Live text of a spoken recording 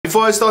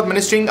before I start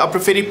ministering, our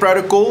prophetic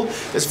protocol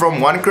is from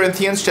 1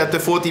 Corinthians chapter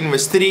 14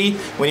 verse 3.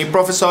 When you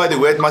prophesy, the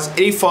word must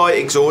edify,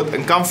 exhort,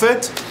 and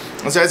comfort.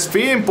 And so it's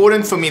very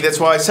important for me. That's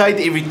why I say it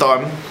every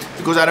time,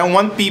 because I don't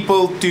want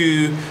people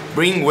to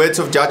bring words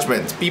of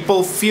judgment.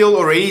 People feel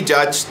already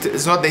judged.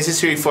 It's not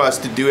necessary for us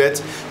to do it.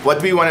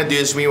 What we want to do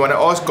is we want to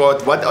ask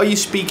God, what are you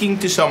speaking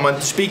to someone,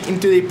 to speak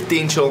into their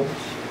potential,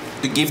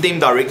 to give them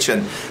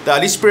direction. The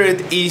Holy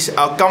Spirit is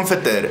our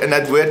comforter, and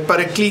that word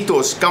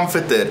parakletos,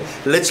 comforter,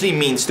 literally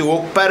means to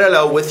walk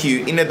parallel with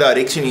you in the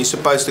direction you're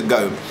supposed to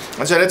go.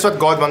 And so that's what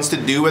God wants to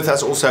do with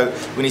us also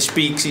when He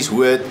speaks His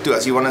word to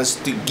us. He wants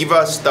us to give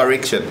us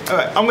direction.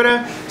 Okay, I'm going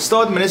to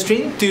start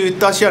ministering to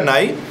Tasha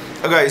Nay.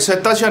 Okay, so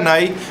Tasha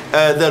Nay,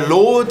 the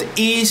Lord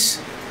is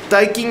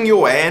taking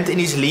your hand and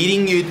He's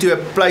leading you to a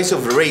place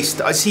of rest.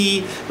 I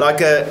see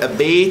like a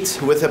bed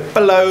with a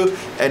pillow,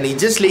 and He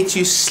just lets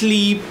you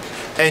sleep,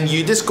 and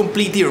you just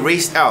completely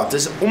rest out.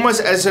 It's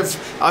almost as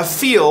if I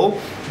feel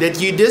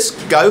that you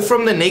just go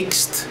from the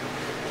next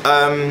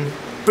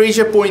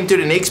pressure point to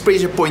the next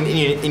pressure point,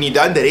 and you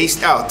don't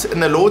rest out.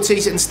 And the Lord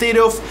says, instead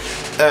of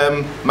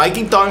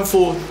making time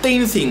for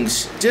 10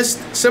 things, just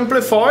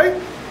simplify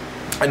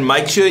and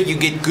make sure you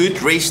get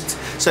good rest,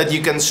 so that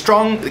you can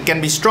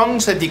be strong,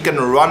 so that you can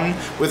run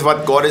with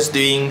what God is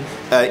doing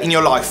in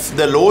your life.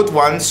 The Lord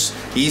wants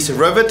His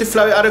river to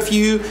flow out of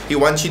you. He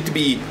wants you to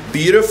be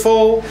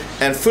beautiful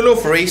and full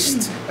of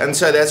rest. And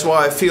so that's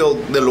why I feel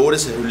the Lord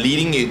is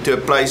leading you to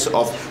a place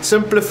of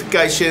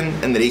simplification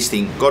and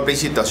resting. God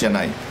bless you, Tasha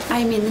Nay.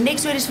 Amen. The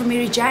next word is for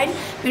Mary Jane.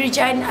 Mary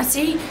Jane, I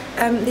see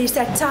there's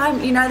that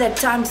time, that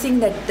time thing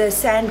that the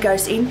sand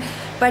goes in.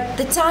 But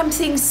the time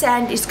thing,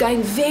 sand, is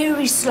going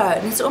very slow.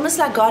 And it's almost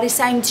like God is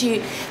saying to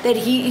you that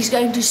He is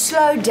going to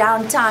slow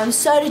down time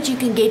so that you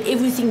can get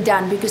everything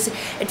done. Because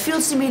it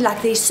feels to me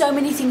like there's so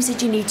many things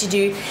that you need to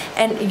do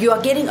and you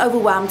are getting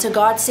overwhelmed. So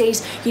God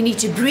says you need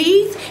to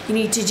breathe, you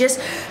need to just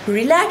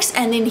relax,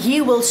 and then He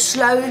will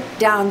slow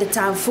down the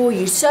time for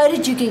you so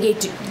that you can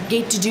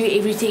get to do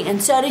everything, and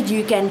so that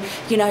you can,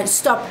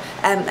 stop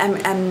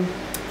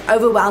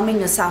overwhelming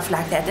yourself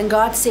like that. And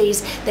God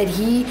says that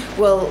He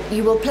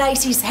will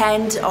place His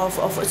hand of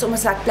it's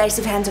almost like place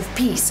of hands of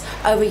peace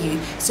over you,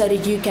 so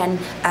that you can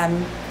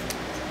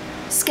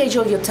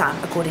schedule your time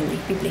accordingly.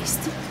 Be blessed.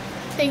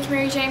 Thank you,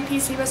 Mary Jane.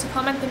 Please leave us a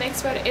comment. The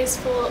next word is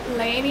for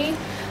Lainey.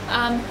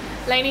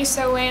 Lainey,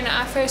 so when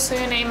I first saw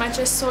your name, I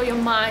just saw your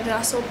mind, and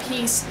I saw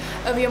peace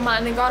over your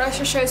mind. And God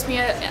also shows me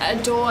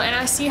a door, and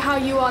I see how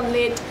you are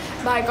led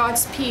by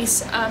God's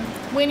peace.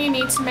 When you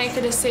need to make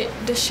a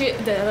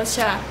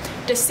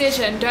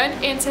decision,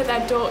 don't enter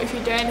that door if you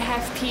don't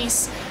have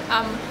peace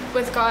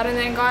with God. And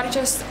then God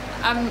just,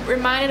 I'm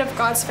reminded of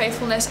God's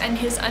faithfulness and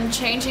His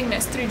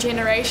unchangingness through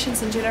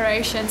generations and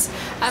generations.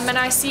 And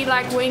I see,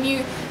 like, when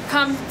you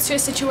come to a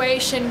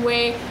situation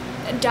where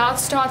doubt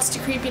starts to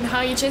creep in,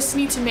 how you just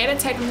need to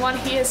meditate on what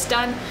He has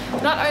done,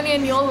 not only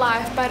in your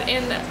life but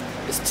in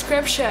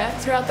Scripture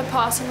throughout the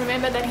past, and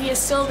remember that He is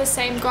still the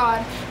same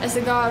God as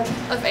the God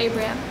of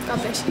Abraham.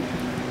 God bless you.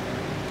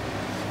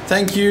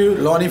 Thank you,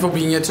 Lonnie, for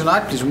being here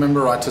tonight. Please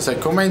remember, write us a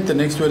comment. The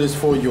next word is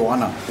for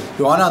Joanna.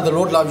 Joanna, the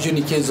Lord loves you and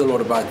He cares a lot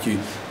about you.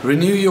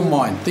 Renew your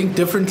mind. Think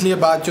differently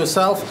about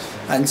yourself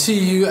and see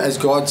you as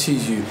God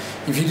sees you.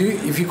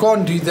 If you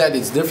can't do that,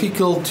 it's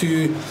difficult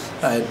to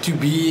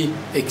be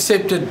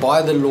accepted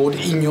by the Lord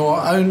in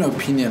your own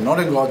opinion, not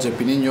in God's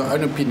opinion, your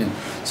own opinion.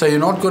 So you're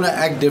not going to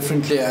act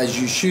differently as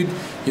you should.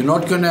 You're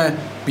not going to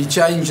be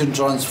changed and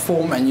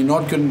transformed, and you're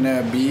not going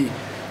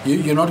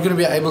to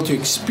be able to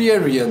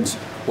experience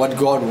what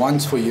God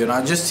wants for you. And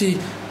I just see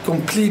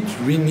complete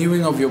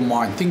renewing of your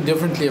mind. Think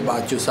differently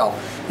about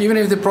yourself. Even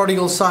if the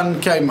prodigal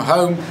son came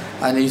home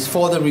and his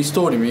father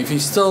restored him, if he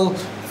still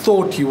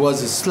thought he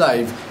was a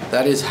slave,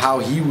 that is how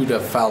he would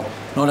have felt,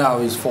 not how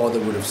his father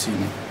would have seen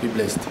him. Be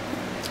blessed.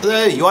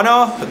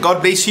 Joanna,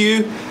 God bless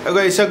you.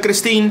 Okay, so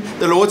Christine,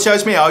 the Lord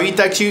shows me how He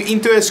takes you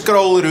into a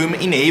scroll room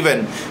in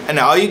heaven, and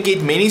how you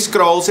get many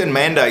scrolls and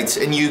mandates,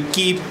 and you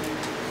keep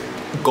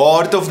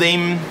guard of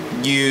them,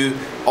 you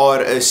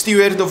are a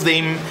steward of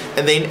them,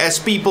 and then as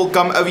people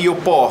come over your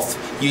path,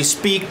 you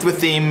speak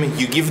with them,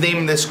 you give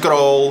them the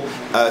scroll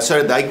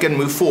so that they can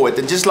move forward.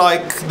 And just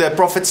like the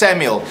prophet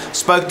Samuel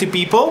spoke to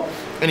people,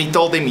 and he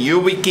told them,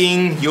 you'll be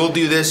king, you'll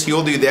do this,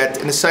 you'll do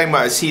that. In the same way,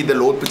 I see the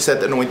Lord puts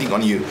that anointing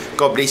on you.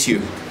 God bless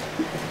you.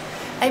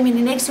 Amen.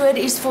 The next word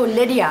is for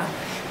Lydia.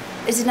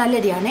 Is it not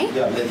Lydia, ne?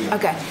 Yeah, Lydia.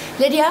 Okay.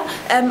 Lydia,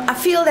 I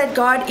feel that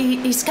God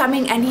is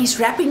coming and He's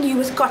wrapping you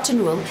with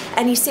cotton wool,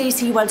 and He says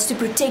He wants to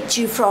protect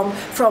you from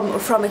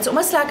it's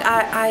almost like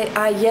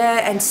I hear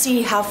and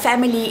see how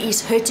family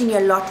is hurting you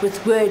a lot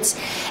with words,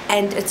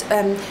 and it's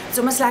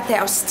almost like they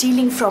are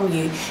stealing from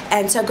you.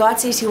 And so God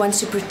says He wants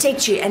to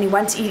protect you, and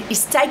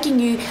He's taking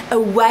you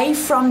away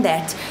from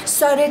that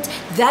so that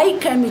they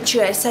can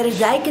mature, so that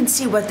they can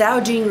see what they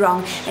are doing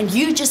wrong, and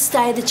you just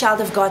stay the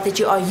child of God that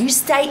you are. You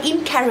stay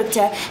in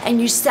character, and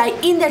you stay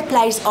in that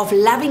place of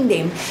loving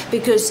them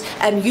because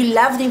you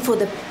love them for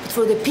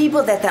the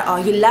people that they are.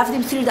 You love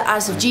them through the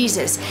eyes of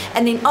Jesus.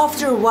 And then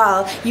after a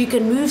while, you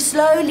can move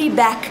slowly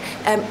back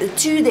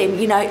to them,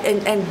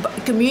 and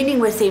communing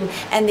with them.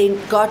 And then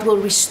God will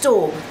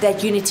restore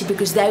that unity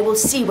because they will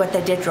see what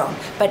they did wrong.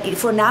 But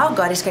for now,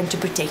 God is going to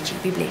protect you.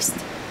 Be blessed.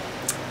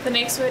 The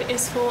next word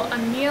is for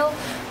Anil.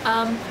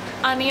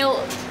 Anil,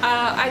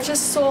 I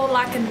just saw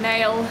like a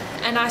nail,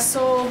 and I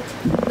saw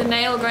the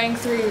nail going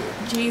through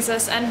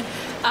Jesus. And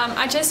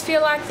I just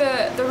feel like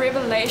the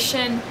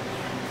revelation,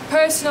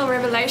 personal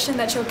revelation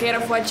that you'll get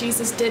of what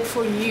Jesus did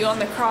for you on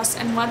the cross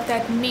and what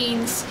that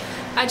means,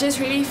 I just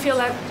really feel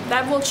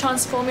that will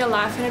transform your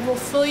life, and it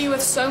will fill you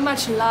with so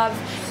much love,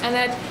 and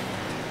that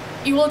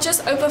you will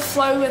just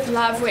overflow with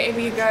love wherever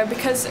you go,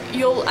 because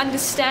you'll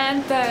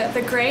understand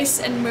the grace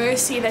and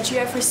mercy that you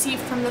have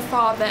received from the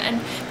Father,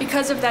 and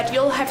because of that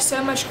you'll have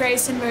so much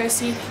grace and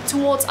mercy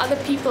towards other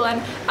people.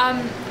 And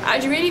I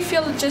really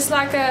feel just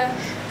like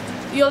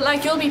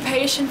you'll be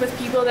patient with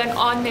people that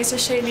aren't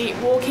necessarily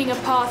walking a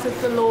path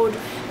with the Lord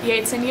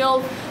yet, and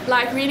you'll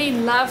like really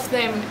love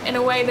them in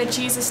a way that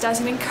Jesus does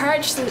and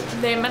encourage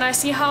them. And I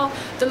see how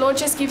the Lord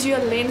just gives you a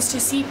lens to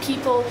see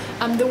people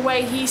the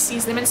way He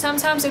sees them, and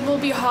sometimes it will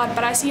be hard,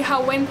 but I see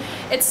how when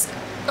it's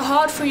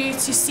hard for you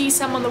to see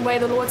someone the way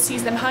the Lord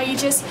sees them, how you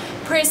just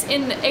press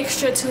in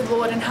extra to the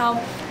Lord, and how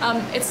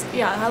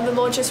how the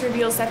Lord just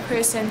reveals that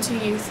person to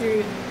you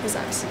through His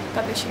eyes.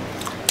 God bless you.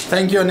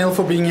 Thank you, Anil,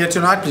 for being here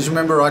tonight. Please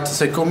remember, write us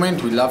a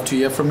comment. We love to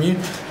hear from you.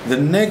 The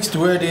next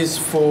word is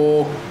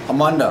for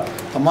Amanda.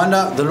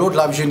 Amanda, the Lord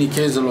loves you and He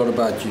cares a lot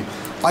about you.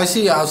 I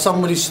see how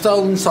somebody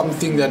stolen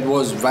something that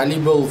was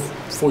valuable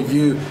for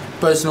you,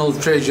 personal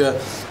treasure,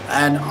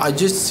 and I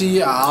just see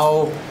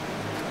how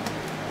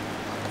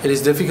it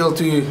is difficult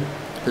to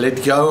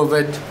let go of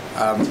it.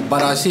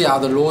 But I see how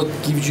the Lord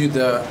gives you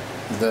the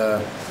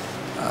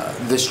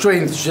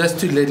strength just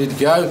to let it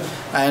go.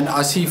 And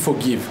I see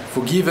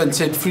forgive and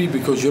set free,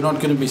 because you're not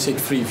going to be set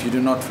free if you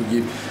do not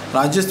forgive. And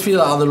I just feel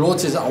how the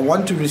Lord says, I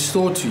want to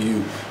restore to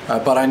you,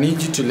 but I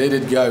need you to let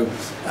it go.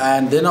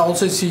 And then I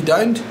also see,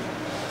 don't,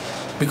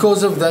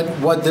 because of that,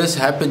 what this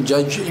happened,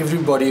 judge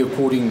everybody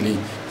accordingly.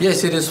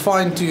 Yes, it is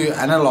fine to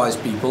analyze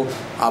people,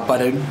 but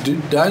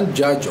don't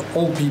judge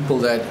all people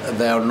that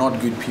they are not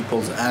good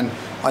people. And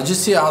I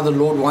just see how the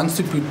Lord wants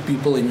to put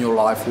people in your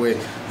life where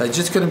they're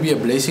just going to be a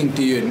blessing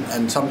to you,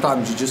 and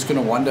sometimes you're just going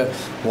to wonder,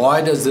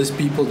 why does this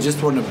people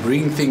just want to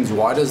bring things?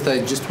 Why does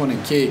they just want to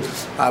care?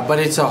 But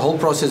it's a whole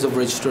process of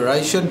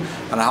restoration,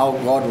 and how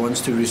God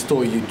wants to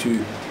restore you to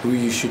who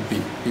you should be.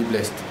 Be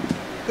blessed.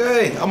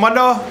 Okay,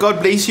 Amanda,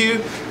 God bless you.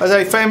 As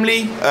a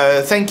family,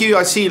 thank you.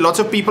 I see lots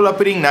of people are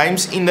putting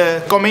names in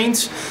the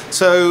comments.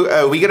 So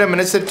we're going to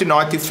minister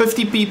tonight to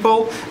 50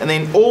 people, and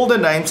then all the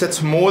names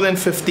that's more than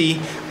 50,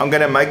 I'm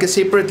going to make a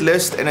separate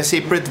list and a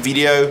separate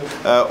video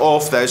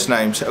of those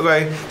names.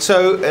 Okay,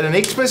 so the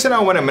next person I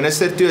want to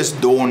minister to is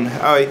Dawn.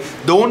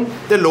 Dawn,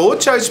 the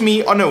Lord shows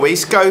me on the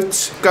west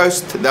coast,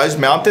 those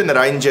mountain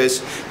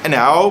ranges, and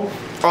how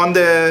on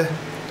the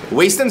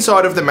western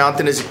side of the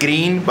mountain is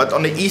green, but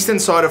on the eastern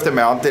side of the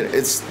mountain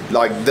it's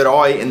like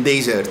dry and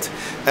desert.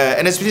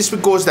 And it's just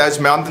because those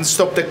mountains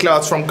stop the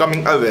clouds from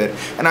coming over.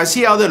 And I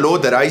see how the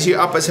Lord raise you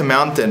up as a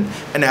mountain,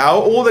 and how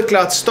all the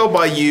clouds stop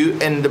by you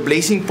and the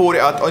blessing pour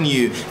out on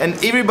you. And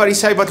everybody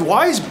say, but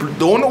why is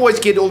Dawn always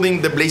get all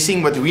the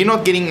blessing, but we're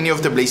not getting any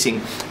of the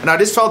blessing? And I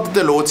just felt that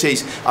the Lord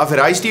says, I've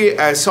raised you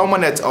as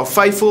someone that are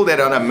faithful, that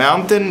are on a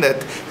mountain,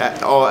 that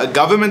are a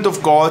government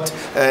of God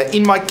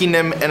in my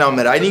kingdom, and I'm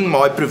reigning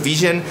my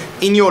provision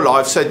in your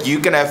life so that you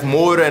can have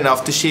more than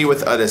enough to share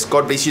with others.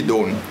 God bless you,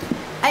 Dawn.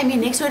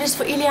 Amen. Next word is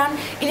for Ilian.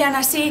 Ilian,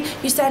 I see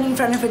you standing in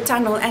front of a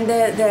tunnel, and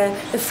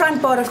the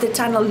front part of the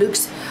tunnel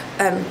looks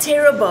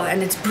terrible,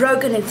 and it's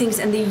broken and things,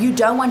 and you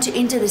don't want to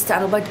enter this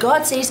tunnel. But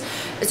God says,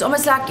 it's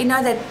almost like, you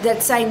know,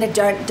 that saying that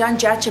don't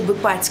judge a book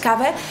by its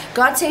cover.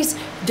 God says,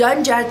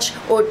 don't judge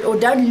or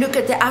don't look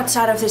at the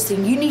outside of this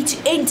thing. You need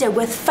to enter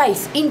with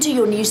faith into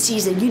your new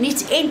season. You need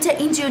to enter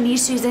into your new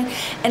season.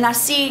 And I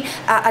see,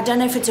 I don't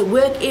know if it's a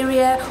work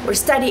area or a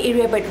study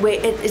area, but where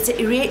it's an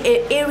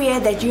area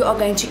that you are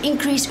going to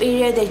increase,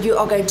 area that you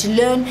are going to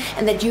learn,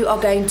 and that you are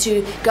going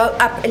to go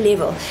up a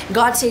level.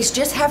 God says,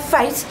 just have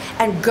faith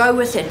and go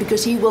with it,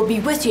 because He will be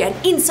with you.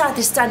 And inside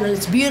this tunnel,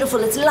 it's beautiful,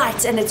 it's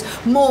light, and it's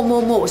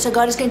more. So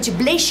God is going to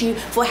bless you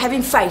for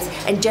having faith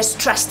and just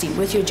trusting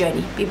with your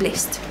journey. Be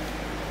blessed.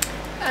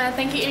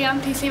 Thank you,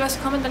 Ilian. Please leave us a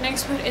comment. The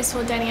next word is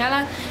for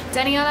Daniela.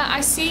 Daniela,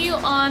 I see you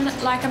on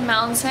like a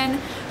mountain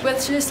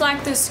with just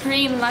like this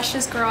green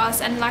luscious grass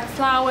and like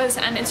flowers,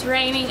 and it's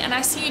raining, and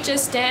I see you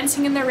just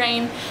dancing in the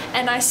rain,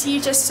 and I see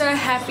you just so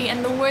happy,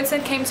 and the words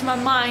that came to my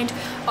mind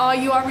are,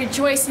 you are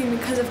rejoicing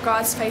because of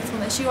God's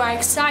faithfulness. You are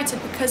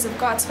excited because of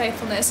God's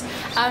faithfulness.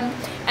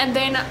 And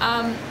then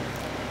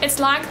it's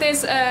like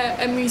there's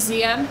a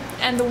museum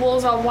and the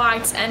walls are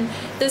white, and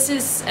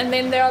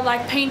then there are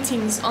like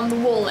paintings on the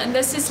wall, and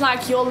this is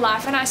like your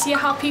life. And I see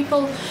how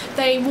people,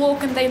 they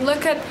walk and they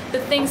look at the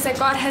things that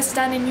God has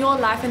done in your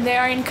life, and they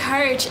are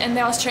encouraged and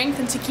they are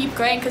strengthened to keep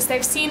going because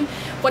they've seen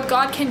what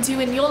God can do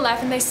in your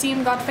life, and they've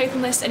seen God's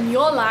faithfulness in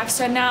your life.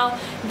 So now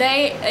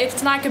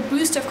it's like a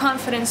boost of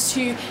confidence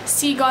to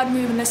see God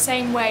move in the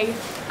same way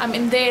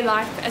in their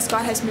life as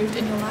God has moved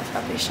in your life.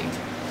 God bless you.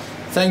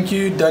 Thank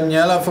you,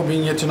 Daniela, for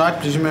being here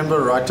tonight. Please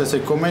remember, write us a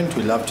comment.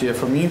 We love to hear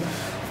from you.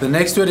 The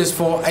next word is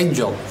for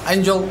Angel.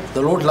 Angel,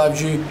 the Lord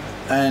loves you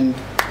and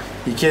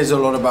He cares a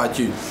lot about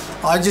you.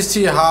 I just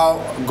see how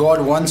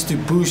God wants to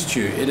boost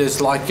you. It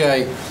is like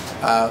a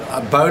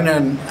bow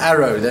and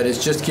arrow that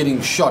is just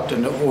getting shot,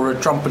 or a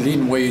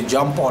trampoline where you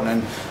jump on,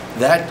 and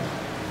that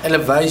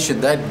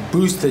elevation, that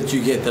boost that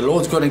you get, the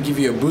Lord's going to give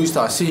you a boost.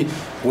 I see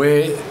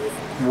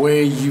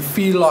where you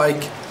feel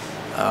like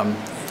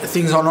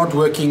things are not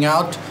working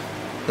out,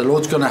 the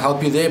Lord's going to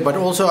help you there. But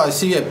also I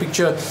see a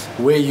picture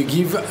where you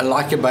give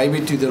like a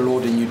baby to the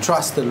Lord, and you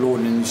trust the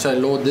Lord, and you say,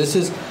 Lord, this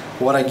is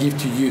what I give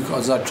to you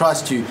because I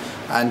trust you.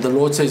 And the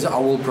Lord says, I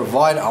will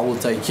provide, I will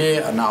take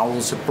care, and I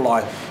will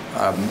supply.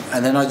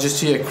 And then I just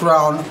see a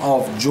crown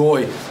of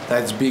joy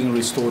that's being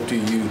restored to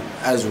you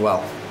as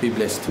well. Be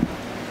blessed.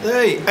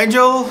 Hey,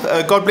 Angel,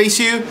 God bless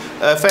you.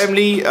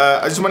 Family,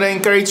 I just want to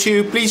encourage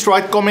you, please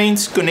write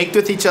comments, connect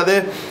with each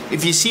other.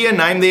 If you see a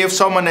name there of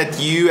someone that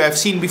you have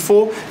seen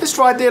before, just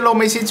write there a little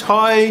message.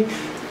 Hi,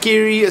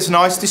 Kerry, it's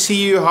nice to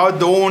see you. How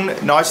Dawn,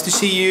 nice to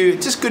see you.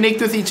 Just connect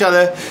with each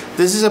other.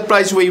 This is a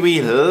place where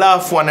we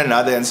love one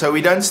another, and so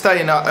we don't stay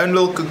in our own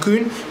little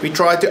cocoon. We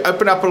try to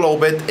open up a little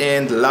bit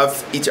and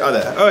love each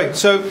other. Alright,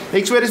 so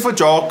next word is for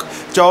Jock.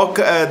 Jock,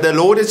 the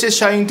Lord is just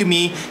showing to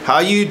me how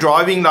you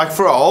driving like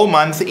for a whole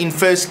month in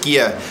first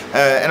gear,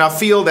 and I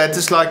feel that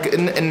is like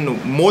in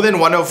more than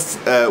one of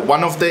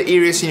the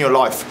areas in your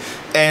life.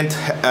 And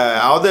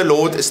how the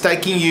Lord is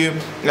taking you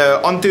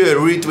onto a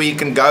route where you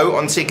can go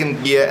on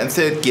second gear and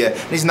third gear.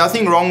 There's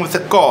nothing wrong with the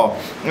car.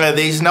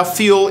 There's enough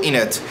fuel in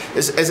it.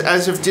 It's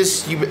as if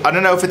just, I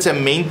don't know if it's a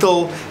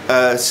mental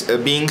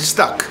being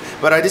stuck,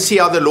 but I just see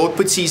how the Lord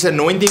puts His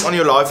anointing on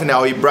your life, and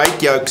how He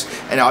break yokes,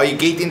 and how you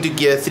get into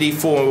gear 3,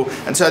 4.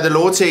 And so the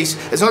Lord says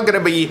it's not going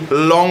to be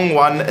long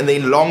 1 and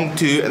then long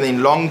 2 and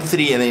then long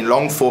 3 and then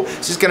long 4.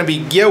 It's just going to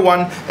be gear 1,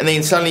 and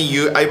then suddenly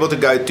you're able to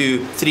go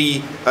to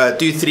 2,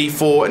 3,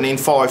 4 and then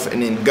 5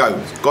 and then go.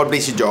 God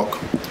bless you, Jock.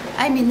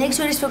 Amen. Next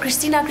word is for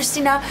Christina.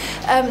 Christina,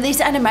 there's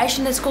an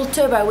animation that's called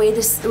Turbo, where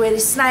the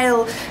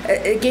snail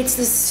gets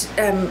this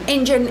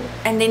engine,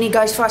 and then he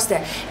goes faster.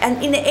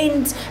 And in the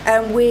end,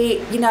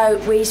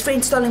 where his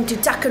friends told him to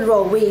tuck and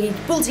roll, where he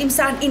pulls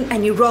himself in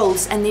and he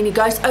rolls, and then he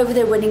goes over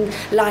the winning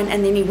line,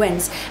 and then he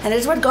wins. And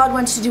that's what God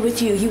wants to do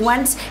with you.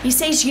 He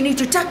says you need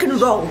to tuck and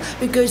roll,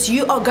 because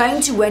you are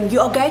going to win. You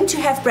are going to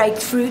have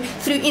breakthrough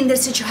in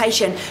this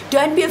situation.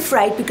 Don't be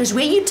afraid, because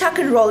when you tuck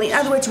and roll, in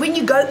other words, when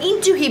you go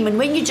into Him and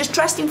when you just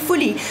trust Him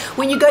fully,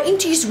 when you go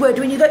into His word,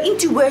 when you go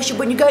into worship,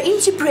 when you go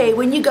into prayer,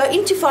 when you go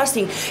into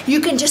fasting,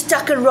 you can just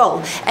tuck and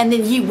roll, and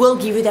then He will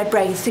give you that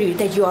breakthrough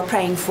that you are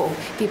praying for.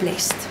 Be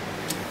blessed.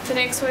 The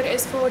next word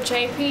is for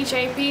JP.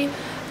 JP,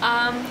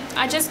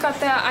 I just got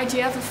the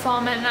idea of a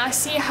farmer, and I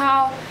see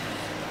how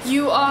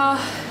you are,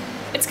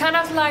 it's kind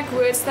of like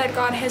words that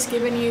God has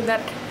given you,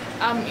 that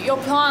you're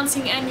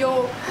planting and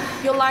you're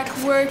like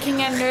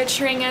working and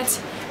nurturing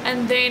it.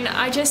 And then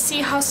I just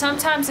see how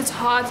sometimes it's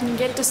hard and you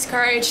get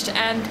discouraged,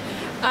 and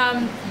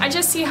I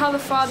just see how the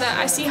Father,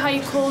 I see how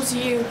He calls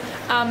you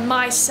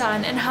my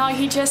son, and how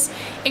He just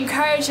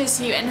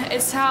encourages you, and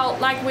it's how,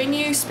 like, when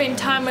you spend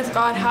time with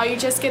God, how you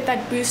just get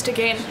that boost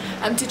again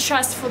to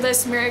trust for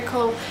this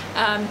miracle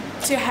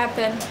to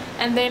happen.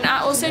 And then I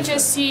also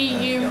just see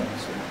you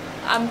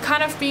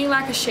kind of being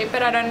like a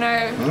shepherd. I don't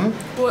know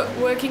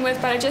working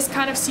with, but I just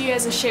kind of see you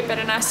as a shepherd,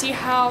 and I see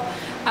how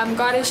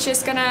God is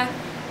just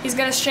He's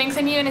going to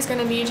strengthen you, and He's going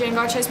to lead you, and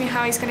God shows me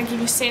how He's going to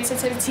give you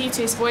sensitivity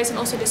to His voice and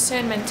also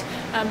discernment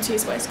to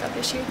His voice. God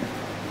bless you.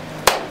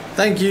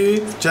 Thank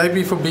you,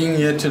 JP, for being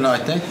here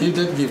tonight. You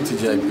did give to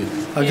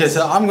JP. Okay, yes.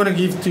 So I'm going to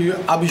give to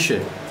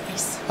Abhishek.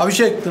 Yes.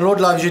 Abhishek, the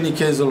Lord loves you and He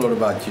cares a lot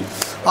about you.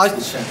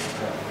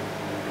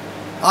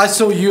 I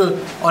saw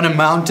you on a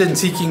mountain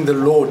seeking the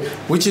Lord,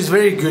 which is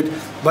very good,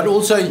 but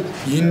also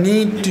you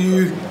need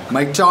to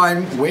make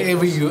time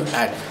wherever you're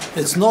at.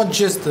 It's not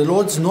just, the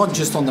Lord's not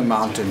just on the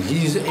mountain,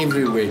 He's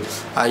everywhere.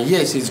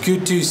 Yes, it's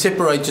good to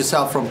separate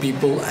yourself from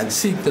people and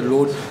seek the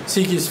Lord,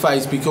 seek His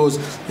face, because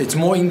it's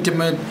more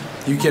intimate,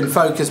 you can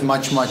focus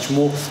much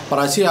more. But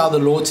I see how the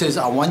Lord says,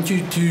 I want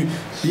you to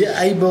be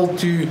able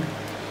to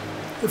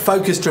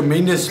focus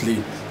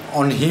tremendously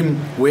on Him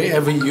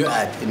wherever you're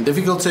at, in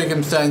difficult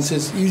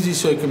circumstances, easy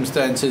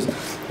circumstances,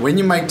 when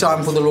you make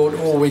time for the Lord,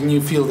 or when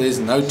you feel there's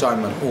no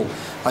time at all.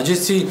 I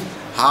just see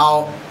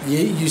how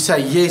you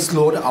say, yes,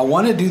 Lord, I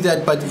want to do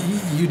that, but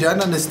you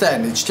don't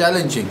understand, it's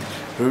challenging.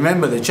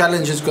 Remember, the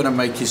challenge is going to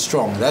make you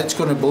strong. That's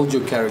going to build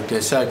your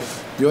character. So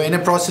you're in a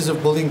process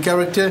of building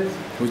character,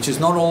 which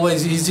is not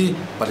always easy,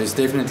 but it's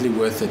definitely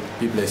worth it.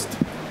 Be blessed.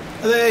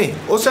 Hey,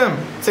 awesome.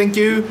 Thank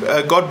you.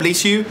 God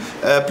bless you.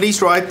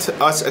 Please write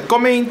us a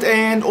comment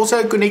and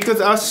also connect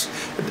with us.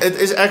 It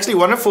is actually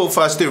wonderful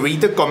for us to read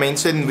the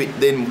comments, and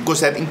then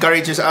because that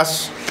encourages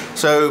us.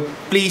 So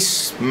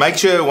please make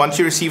sure once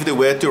you receive the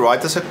word to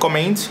write us a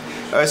comment.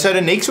 So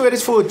the next word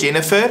is for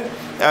Jennifer.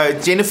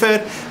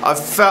 Jennifer,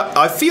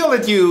 I feel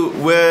that you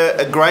were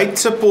a great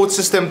support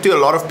system to a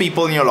lot of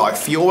people in your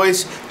life. You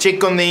always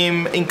check on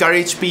them,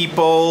 encourage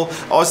people,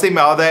 ask them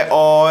how they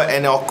are,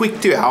 and are quick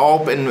to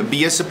help and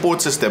be a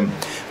support system.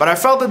 But I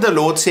felt that the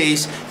Lord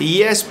says He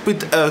has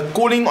put a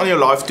calling on your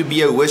life to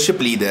be a worship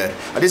leader.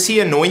 I just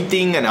see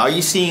anointing and how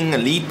you're seeing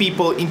lead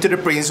people into the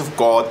presence of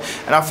God.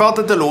 And I felt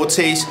that the Lord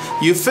says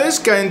you're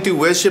first going to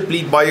worship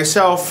lead by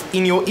yourself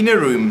in your inner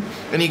room,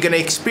 and you're going to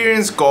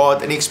experience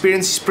God and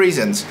experience His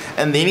presence.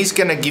 And then He's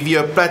going to give you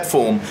a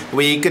platform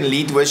where you can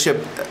lead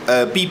worship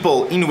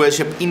people in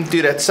worship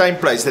into that same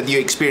place that you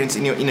experience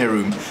in your inner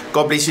room.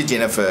 God bless you,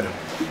 Jennifer.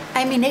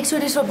 Amy, next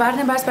word is for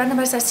Barnabas.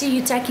 Barnabas, I see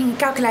you taking a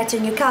calculator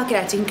and you're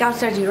calculating,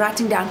 you're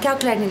writing down,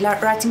 calculating,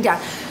 writing down.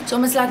 It's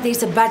almost like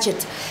there's a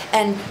budget,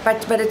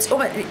 but it's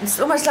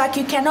almost like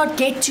you cannot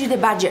get to the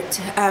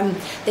budget.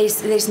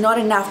 There's not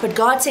enough, but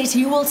God says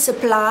He will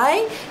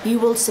supply. He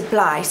will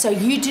supply. So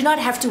you do not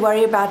have to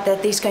worry about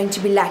that. There's going to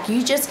be lack.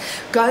 You just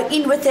go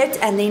in with it,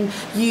 and then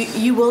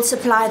you will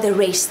supply the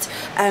rest.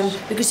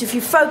 Because if you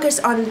focus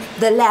on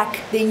the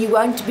lack, then you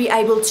won't be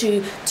able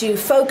to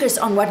focus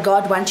on what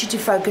God wants you to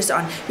focus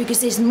on.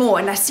 Because there's more,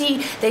 and I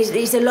see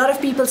there's a lot of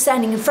people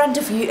standing in front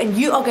of you, and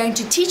you are going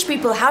to teach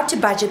people how to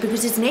budget,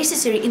 because it's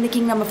necessary in the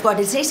kingdom of God.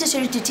 It's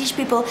necessary to teach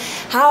people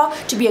how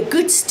to be a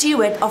good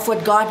steward of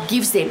what God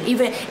gives them,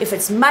 even if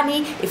it's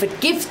money, if it's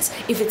gifts,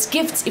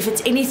 if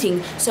it's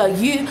anything. So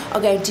you are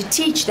going to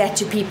teach that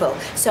to people.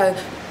 So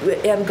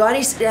God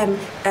is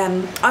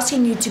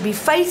asking you to be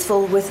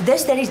faithful with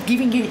this that He's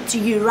giving you to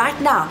you right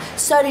now,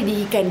 so that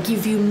He can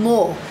give you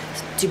more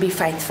to be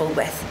faithful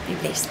with. Be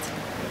blessed.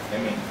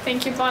 Amen.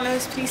 Thank you,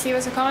 Barnabas. Please leave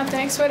us a comment. The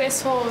next word is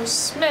for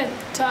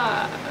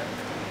Smita.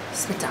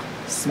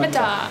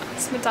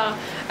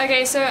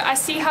 Okay, so I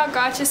see how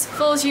God just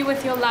fills you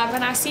with your love,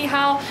 and I see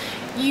how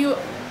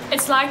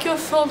it's like you're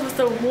filled with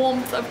the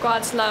warmth of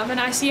God's love. And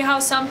I see how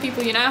some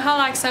people, you know how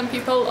like some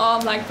people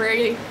are like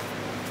very,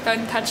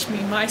 don't touch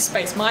me, my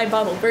space, my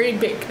bubble, very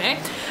big, né?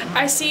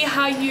 I see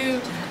how you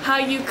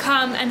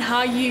come and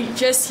how you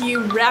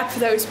wrap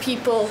those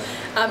people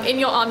in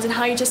your arms, and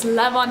how you just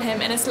love on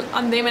them, and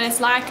it's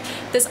like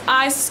this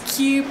ice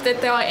cube that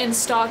they are in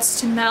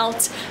starts to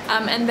melt,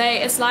 and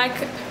it's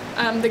like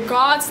the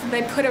guards that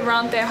they put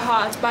around their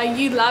heart by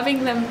you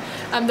loving them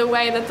the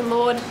way that the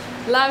Lord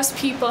loves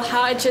people,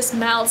 how it just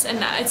melts,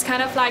 and it's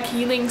kind of like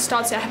healing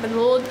starts to happen. The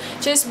Lord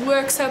just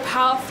works so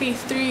powerfully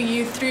through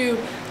you through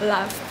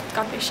love.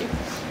 God bless you.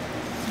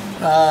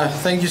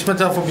 Thank you,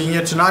 Smita, for being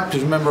here tonight.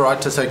 Please remember,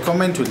 write us a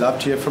comment. We'd love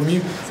to hear from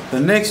you. The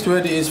next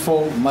word is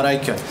for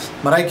Marika.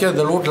 Marika,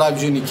 the Lord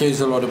loves you and He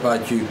cares a lot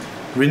about you.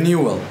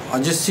 Renewal.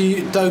 I just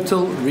see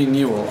total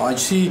renewal. I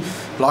see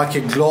like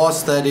a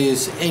glass that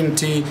is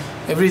empty.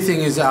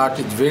 Everything is out.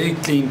 It's very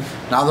clean.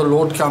 Now the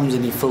Lord comes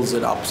and He fills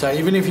it up. So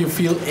even if you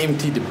feel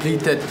empty,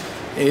 depleted,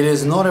 it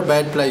is not a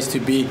bad place to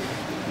be.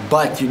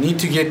 But you need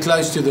to get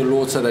close to the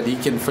Lord so that He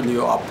can fill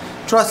you up.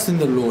 Trust in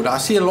the Lord. I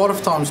see a lot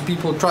of times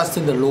people trust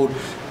in the Lord,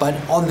 but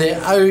on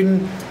their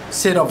own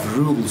set of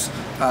rules,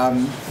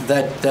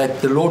 that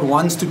the Lord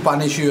wants to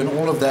punish you and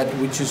all of that,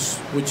 which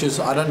is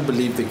I don't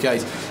believe the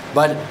case.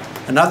 But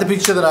another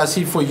picture that I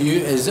see for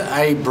you is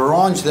a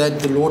branch that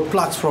the Lord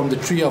plucks from the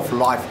tree of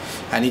life,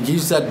 and He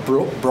gives that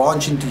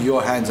branch into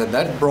your hands, and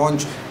that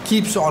branch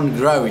keeps on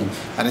growing,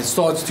 and it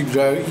starts to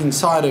grow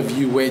inside of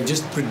you, where it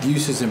just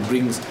produces and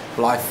brings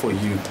life for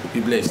you. Be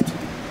blessed.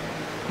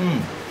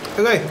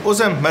 Okay,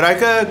 awesome.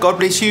 Marika, God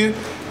bless you.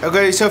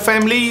 Okay, so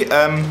family,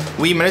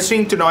 we're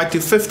ministering tonight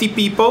to 50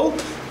 people.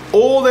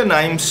 All the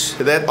names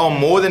that are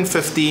more than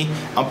 50,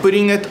 I'm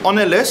putting it on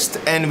a list,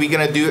 and we're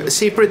going to do a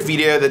separate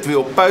video that we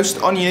will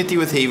post on Unity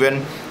with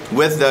Heaven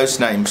with those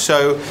names.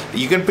 So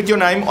you can put your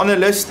name on a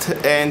list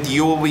and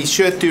you will be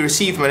sure to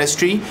receive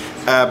ministry.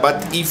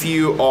 But if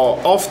you are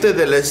after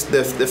the list,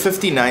 the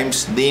 50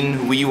 names,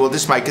 then we will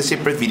just make a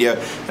separate video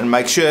and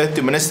make sure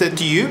to minister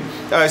to you.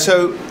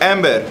 So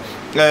Amber,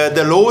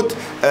 the Lord,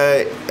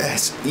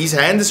 His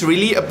hand is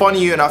really upon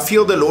you, and I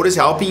feel the Lord is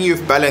helping you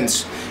with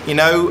balance. You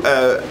know,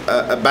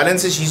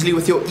 balance is usually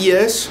with your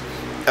ears,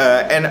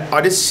 and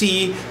I just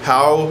see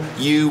how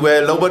you were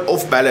a little bit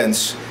off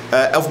balance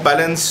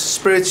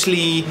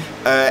spiritually,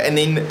 and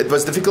then it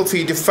was difficult for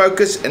you to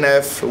focus and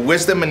have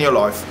wisdom in your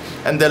life.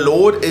 And the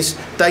Lord is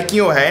taking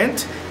your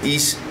hand,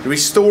 He's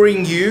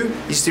restoring you,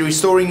 He's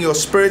restoring your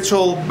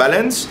spiritual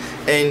balance,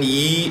 and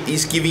He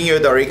is giving you a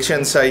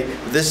direction, say,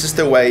 this is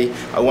the way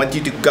I want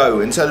you to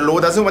go. And so the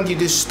Lord doesn't want you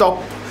to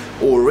stop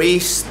or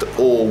rest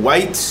or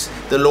wait.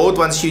 The Lord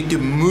wants you to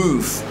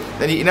move.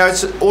 And you know,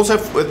 it's also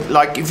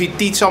like if you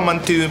teach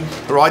someone to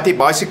ride a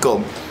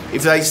bicycle,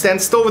 if they stand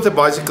still with a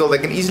bicycle, they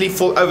can easily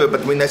fall over,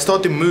 but when they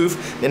start to move,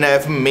 then they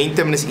have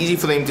momentum and it's easy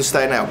for them to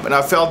stand up. And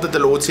I felt that the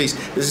Lord says,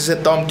 this is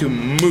a time to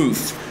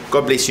move.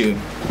 God bless you.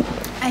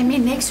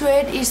 Amen. Next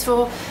word is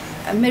for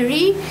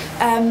Marie.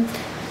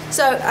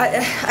 So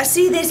I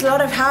see there's a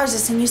lot of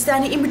houses, and you're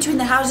standing in between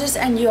the houses,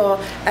 and you're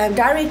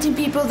directing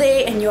people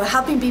there, and you're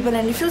helping people,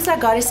 and it feels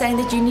like God is saying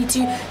that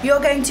you're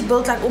going to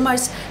build like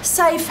almost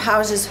safe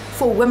houses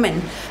for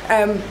women.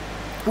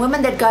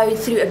 Women that go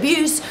through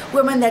abuse,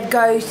 women that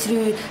go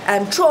through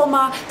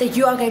trauma, that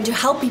you are going to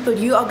help people.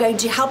 You are going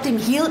to help them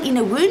heal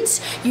inner wounds.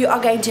 You are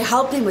going to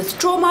help them with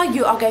trauma.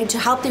 You are going to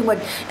help them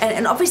with,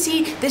 and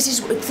obviously this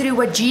is through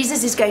what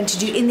Jesus is going to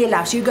do in their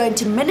lives. You're going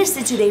to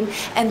minister to them,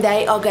 and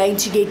they are going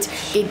to get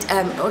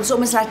it's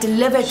almost like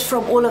delivered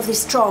from all of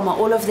this trauma,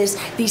 all of these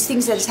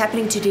things that is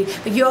happening to them.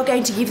 But you are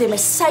going to give them a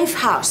safe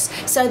house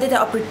so that they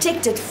are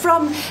protected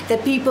from the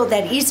people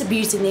that is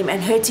abusing them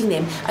and hurting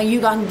them. And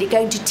you're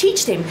going to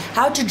teach them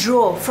how to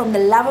draw from the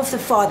love of the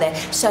Father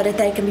so that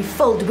they can be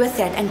filled with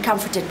that and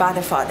comforted by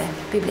the Father.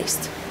 Be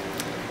blessed.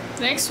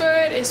 Next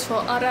word is for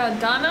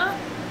Aradana.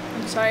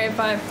 I'm sorry if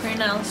I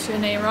pronounced your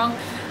name wrong,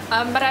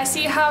 but I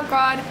see how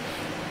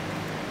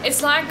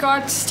it's like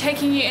God's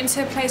taking you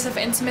into a place of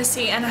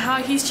intimacy, and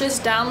how He's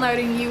just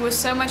downloading you with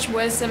so much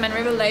wisdom and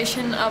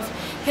revelation of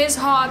His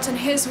heart and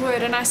His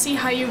word. And I see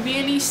how you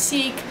really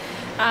seek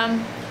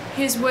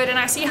His word, and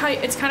I see how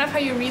it's kind of how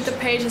you read the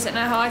pages, and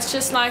how it's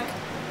just like,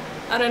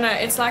 I don't know,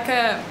 it's like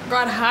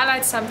God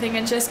highlights something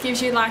and just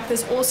gives you like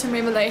this awesome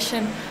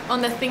revelation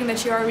on the thing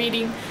that you are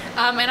reading.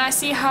 And I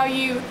see how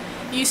you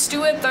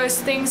steward those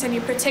things, and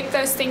you protect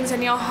those things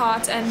in your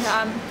heart,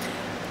 and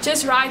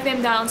just write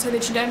them down so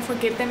that you don't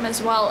forget them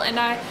as well. And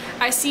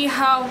I see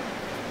how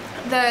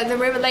the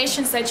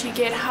revelations that you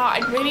get, how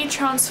it really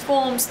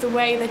transforms the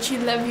way that you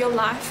live your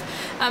life.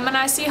 And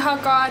I see how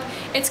God,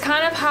 it's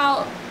kind of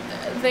how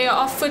there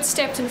are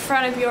footsteps in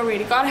front of you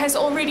already. God has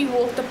already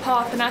walked the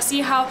path, and I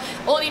see how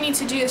all you need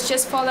to do is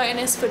just follow in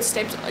His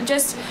footsteps.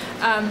 Just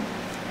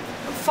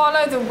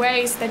follow the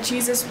ways that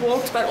Jesus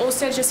walked, but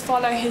also just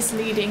follow His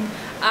leading.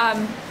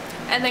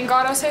 And then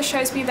God also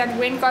shows me that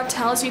when God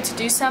tells you to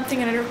do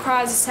something and it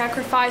requires a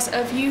sacrifice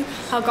of you,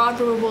 how God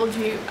will reward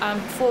you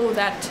for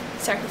that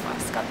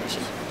sacrifice. God bless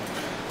you.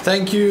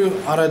 Thank you,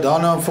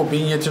 Aradana, for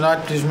being here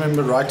tonight. Please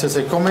remember, write us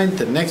a comment.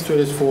 The next word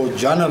is for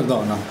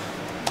Janardana.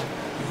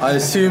 I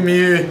assume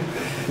you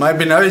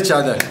maybe know each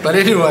other, but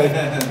anyway,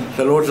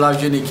 the Lord loves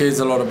you and He cares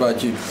a lot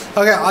about you.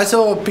 Okay, I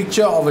saw a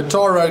picture of a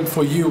tar road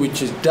for you,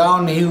 which is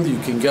downhill. You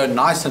can go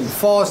nice and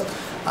fast,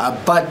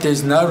 but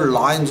there's no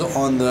lines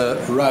on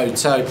the road,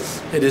 so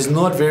it is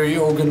not very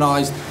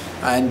organized.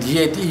 And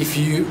yet, if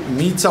you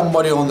meet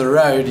somebody on the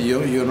road,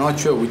 you're not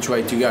sure which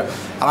way to go.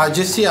 And I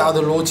just see how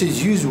the Lord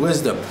says, use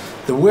wisdom.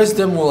 The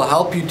wisdom will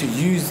help you to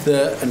use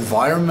the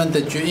environment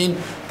that you're in,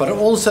 but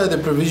also the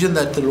provision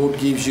that the Lord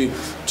gives you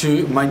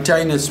to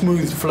maintain a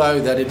smooth flow,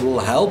 that it will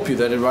help you,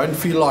 that it won't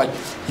feel like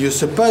you're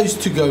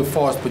supposed to go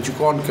fast, but you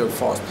can't go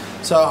fast.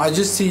 So I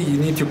just see you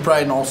need to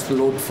pray and ask the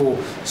Lord for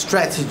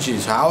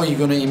strategies. How are you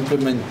going to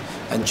implement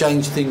and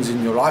change things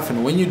in your life?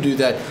 And when you do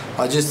that,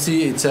 I just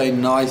see it's a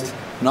nice,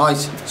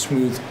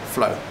 smooth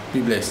flow. Be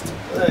blessed.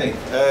 Hey,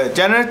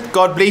 Janet,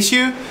 God bless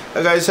you.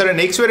 Okay, so the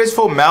next word is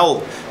for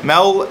Mel.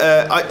 Mel,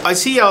 I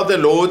see how the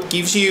Lord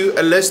gives you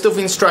a list of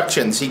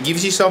instructions. He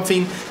gives you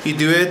something, you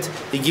do it.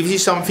 He gives you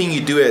something,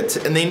 you do it.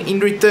 And then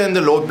in return,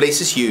 the Lord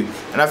blesses you.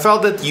 And I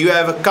felt that you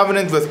have a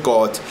covenant with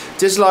God.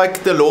 Just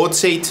like the Lord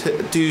said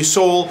to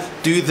Saul,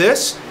 do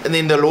this, and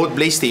then the Lord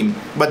blessed him.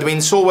 But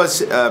when Saul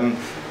was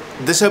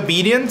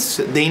disobedience,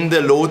 then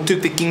the Lord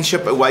took the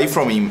kingship away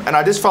from him. And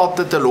I just felt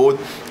that the Lord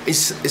is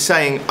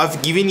saying,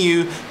 I've given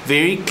you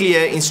very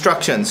clear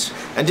instructions,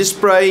 and just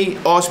pray,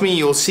 ask me,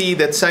 you'll see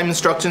that same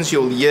instructions,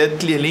 you'll hear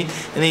clearly,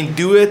 and then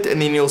do it,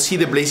 and then you'll see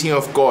the blessing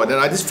of God. And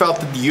I just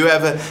felt that you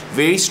have a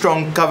very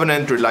strong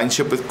covenant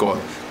relationship with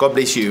God. God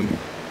bless you.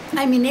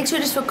 I mean, next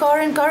word is for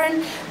Karen.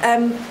 Karen,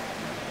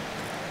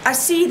 I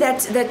see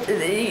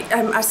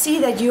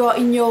that you are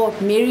in your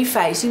Mary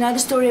phase. You know the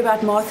story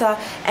about Martha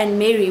and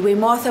Mary, where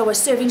Martha was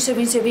serving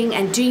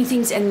and doing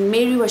things, and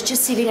Mary was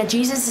just sitting at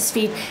Jesus'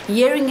 feet,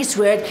 hearing His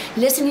word,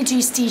 listening to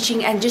His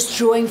teaching, and just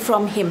drawing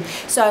from Him.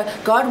 So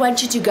God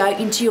wants you to go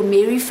into your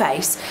Mary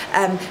phase.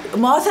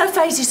 Martha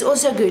phase is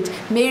also good.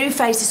 Mary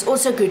phase is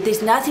also good.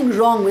 There's nothing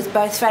wrong with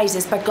both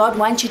phases, but God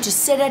wants you to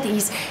sit at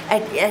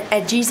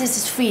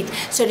Jesus' feet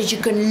so that you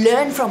can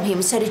learn from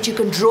Him, so that you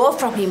can draw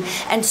from Him,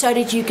 and so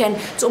that you can.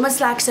 It's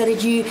almost like so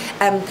that you,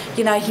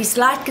 His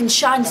light can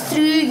shine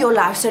through your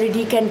life, so that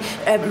He can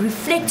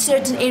reflect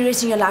certain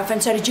areas in your life,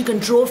 and so that you can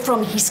draw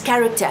from His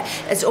character.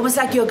 It's almost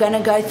like you're going to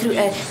go through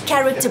a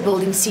character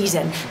building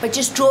season, but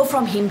just draw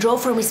from Him, draw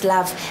from His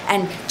love,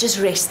 and just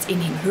rest in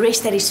Him.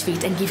 Rest at His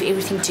feet and give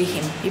everything to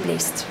Him. Be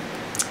blessed.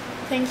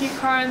 Thank you,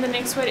 Karen. The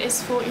next word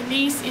is for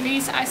Elise.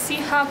 Elise, I see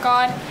how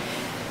God,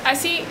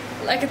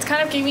 like it's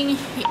kind of giving,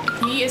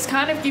 He is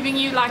kind of giving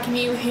you like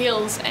new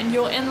heels, and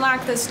you're in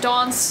like this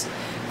dance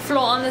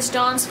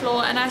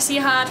floor, and I see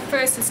how at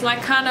first it's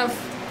like kind of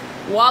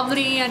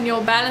wobbly and your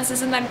balance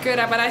isn't that good,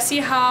 but I see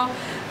how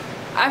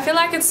I feel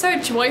like it's so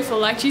joyful.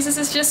 Like Jesus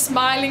is just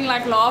smiling,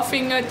 like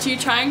laughing at you,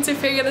 trying to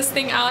figure this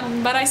thing out.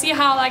 But I see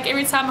how like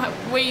every time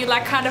where you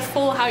like kind of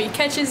fall, how he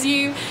catches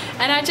you,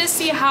 and I just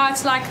see how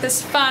it's like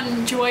this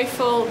fun,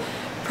 joyful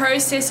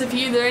process of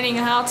you learning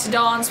how to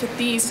dance with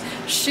these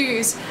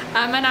shoes,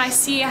 and I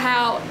see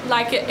how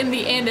like in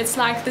the end it's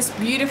like this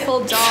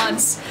beautiful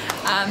dance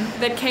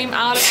that came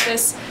out of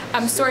this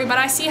story. But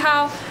I see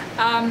how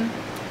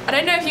I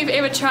don't know if you've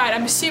ever tried,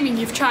 I'm assuming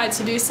you've tried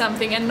to do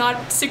something and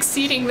not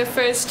succeeding the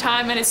first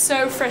time, and it's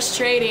so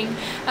frustrating,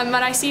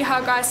 but I see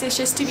how God says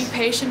just to be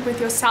patient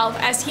with yourself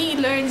as he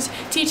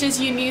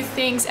teaches you new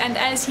things, and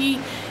as he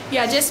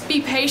just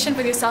be patient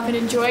with yourself and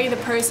enjoy the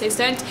process.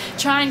 Don't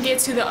try and get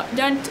to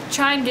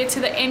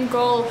the end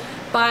goal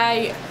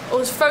by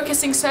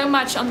focusing so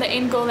much on the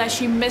end goal that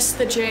you miss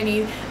the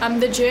journey.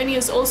 The journey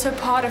is also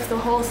part of the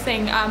whole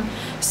thing,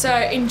 so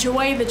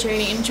enjoy the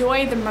journey,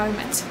 enjoy the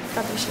moment.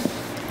 God bless you.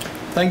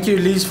 Thank you,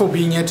 Lise, for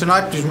being here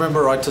tonight. Please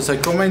remember, write us a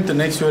comment. The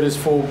next word is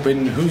for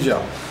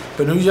Ben-Huja.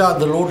 Ben-Huja,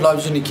 the Lord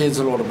loves you and he cares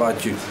a lot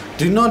about you.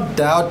 Do not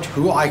doubt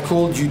who I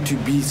called you to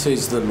be,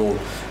 says the Lord.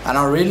 And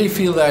I really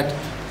feel that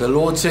the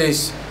Lord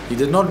says he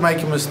did not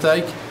make a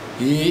mistake.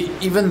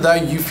 Even though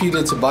you feel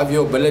it's above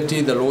your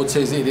ability, the Lord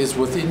says it is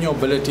within your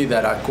ability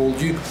that I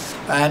called you.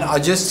 And I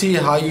just see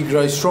how you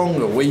grow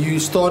stronger. Where you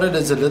started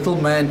as a little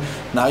man,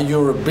 now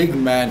you're a big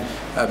man,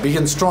 a big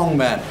and strong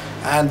man.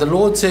 And the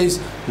Lord says,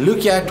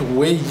 look at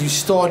where you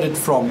started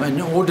from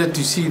in order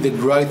to see the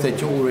growth that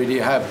you already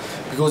have.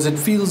 Because it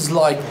feels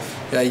like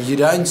you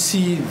don't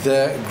see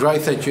the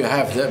growth that you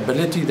have, the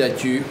ability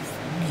that you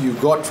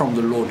got from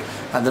the Lord.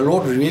 And the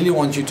Lord really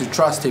wants you to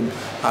trust him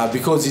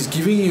because he's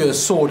giving you a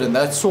sword, and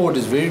that sword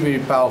is very, very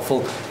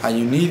powerful, and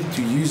you need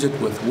to use it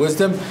with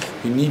wisdom.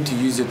 You need to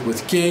use it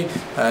with care,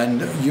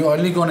 and you're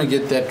only going to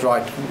get that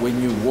right when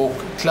you walk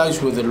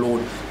close with the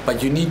Lord.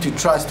 But you need to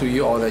trust who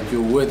you are, that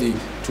you're worthy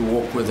to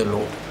walk with the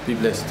Lord. Be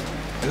blessed.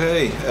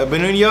 Okay,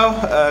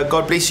 Ben-Huja,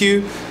 God bless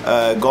you.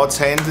 God's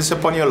hand is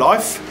upon your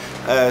life.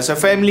 So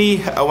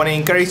family, I want to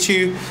encourage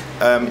you,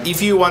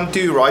 if you want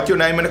to write your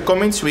name in the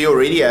comments, we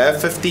already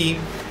have 50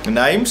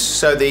 names,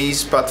 so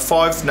there's about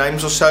 5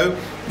 names or so.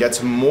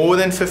 That's more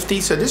than 50,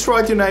 so just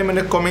write your name in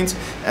the comments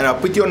and I'll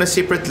put you on a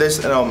separate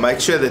list, and I'll make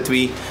sure that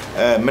we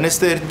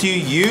minister to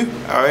you.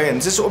 Alright, and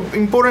this is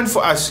important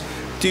for us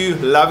to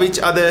love each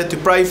other, to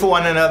pray for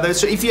one another.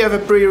 So if you have a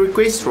prayer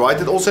request, write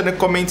it also in the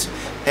comments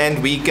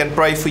and we can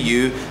pray for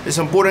you. It's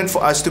important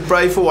for us to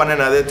pray for one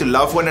another, to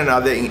love one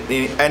another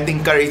and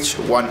encourage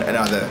one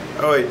another.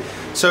 Alright,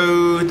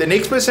 so the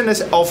next person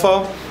is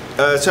Alpha.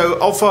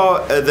 So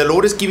Alpha, the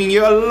Lord is giving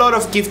you a lot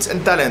of gifts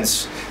and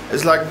talents.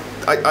 It's like,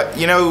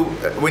 you know,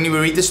 when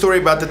you read the story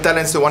about the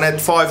talents, the one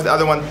had 5, the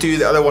other one 2,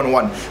 the other one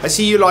 1. I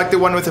see you like the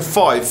one with the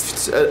 5.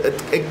 It's an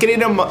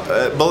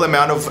incredible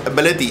amount of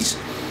abilities.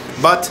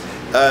 But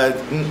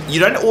you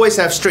don't always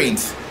have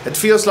strength. It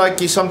feels like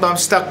you're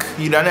sometimes stuck.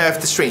 You don't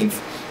have the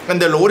strength. And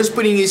the Lord is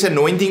putting his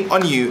anointing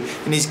on you,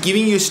 and he's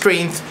giving you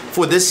strength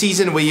for this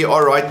season where you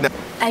are right now.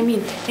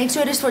 Amen. Next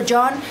word is for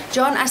John.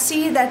 John, I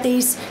see that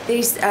there's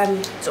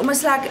it's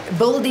almost like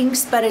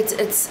buildings, but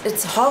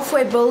it's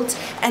halfway built,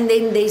 and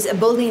then there's a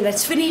building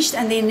that's finished,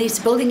 and then there's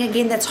a building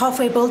again that's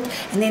halfway built,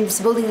 and then there's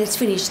a building that's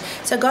finished.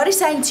 So God is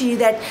saying to you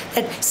that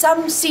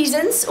some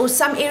seasons or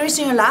some areas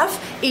in your life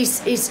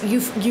is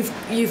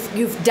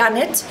you've done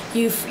it,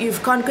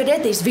 you've conquered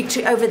it. There's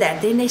victory over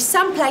that. Then there's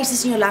some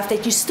places in your life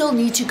that you still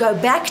need to go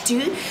back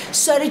to,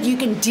 so that you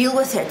can deal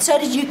with it, so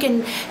that you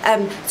can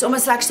it's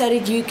almost like so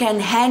that you can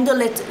handle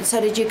it.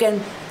 So that you can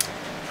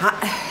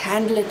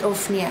handle it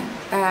off near,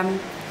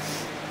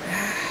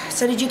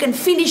 so that you can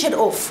finish it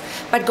off.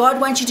 But God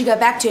wants you to go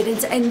back to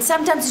it, and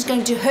sometimes it's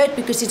going to hurt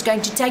because it's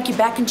going to take you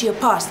back into your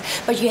past.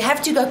 But you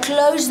have to go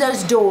close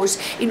those doors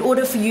in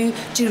order for you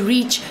to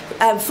reach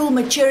full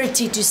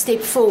maturity, to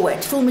step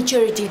forward,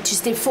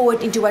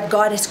 into what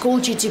God has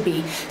called you to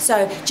be.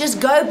 So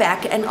just go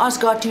back and ask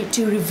God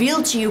to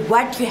reveal to you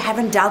what you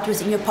haven't dealt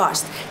with in your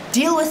past.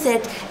 Deal with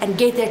it and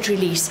get that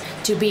release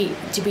to be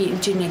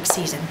into next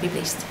season. Be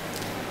blessed.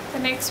 The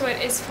next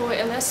word is for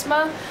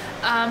Elisma.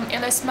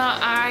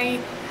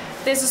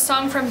 There's a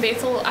song from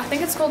Bethel. I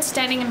think it's called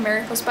Standing in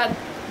Miracles, but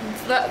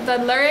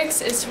the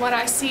lyrics is what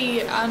I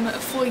see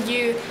for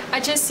you. I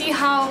just see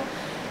how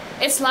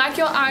it's like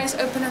your eyes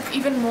open up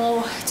even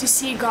more to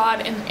see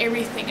God in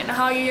everything, and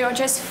how you are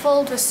just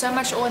filled with so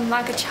much awe and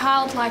like a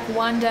childlike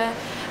wonder.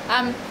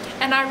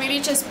 And I really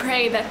just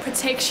pray that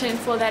protection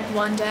for that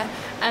wonder.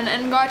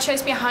 And God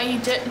shows me how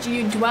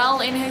you dwell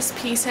in his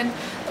peace, and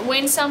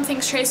when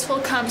something stressful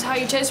comes, how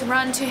you just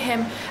run to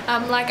him,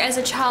 like as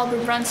a child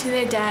would run to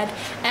their dad.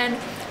 And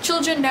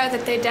children know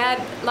that their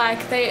dad,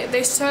 like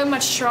they're so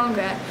much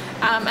stronger.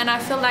 And I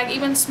feel like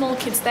even small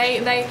kids, they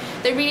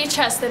really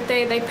trust that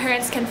their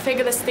parents can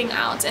figure this thing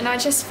out. And I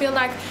just feel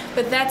like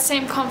with that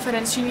same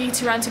confidence, you need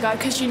to run to God,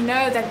 because you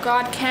know that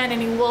God can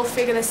and he will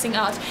figure this thing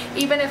out.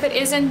 Even if it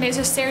isn't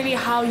necessarily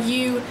how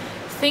you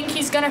think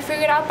he's gonna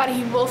figure it out, but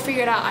he will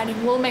figure it out and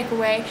he will make a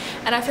way.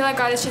 And I feel like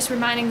God is just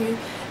reminding you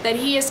that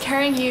he is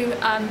carrying you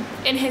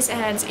in his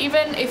hands.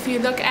 Even if you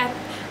look at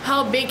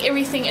how big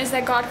everything is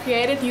that God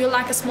created. You're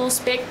like a small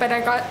speck, but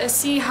I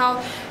see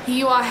how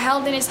you are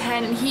held in His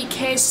hand, and He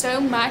cares so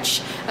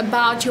much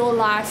about your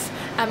life,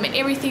 and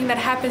everything that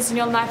happens in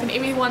your life, and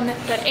everyone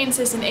that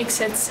enters and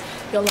exits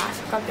your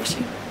life. God bless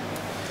you.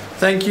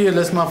 Thank you,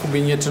 Elisma, for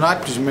being here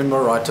tonight. Please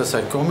remember, write us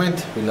a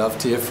comment. We love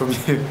to hear from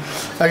you.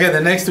 Okay, the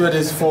next word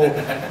is for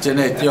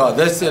Jeanette. Yeah,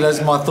 this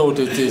Elisma thought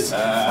it is.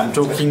 I'm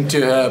talking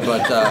to her,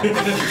 but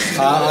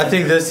I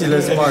think this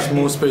Elisma is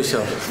more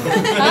special.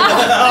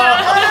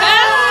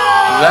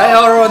 They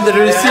are on the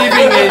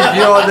receiving end,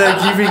 you are the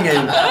giving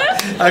end.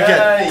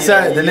 Okay,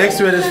 so the next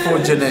word is for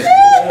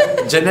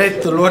Jeanette.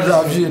 Jeanette, the Lord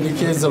loves you and He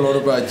cares a lot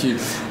about you.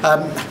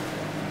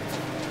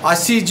 I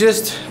see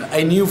just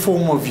a new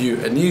form of you,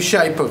 a new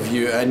shape of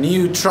you, a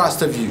new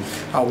trust of you,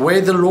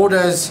 where the Lord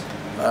has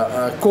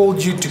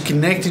called you to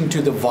connect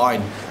into the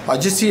vine. I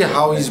just see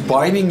how He's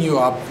binding you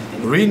up,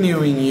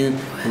 renewing you,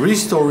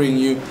 restoring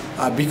you,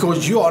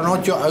 because you are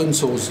not your own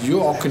source.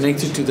 You are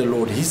connected to the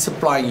Lord. He's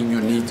supplying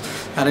your needs.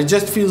 And it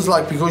just feels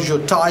like because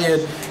you're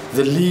tired,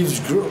 the leaves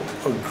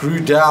grew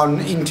down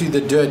into the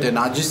dirt, and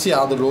I just see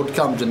how the Lord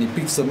comes and He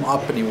picks them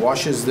up and He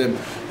washes them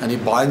and He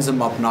binds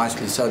them up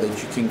nicely so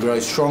that you can grow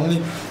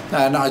strongly.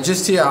 And I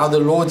just see how the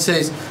Lord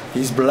says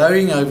He's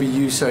blowing over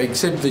you, so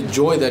accept the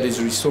joy that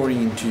is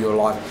restoring into your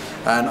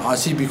life. And I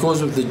see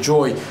because of the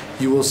joy,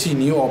 you will see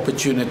new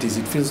opportunities.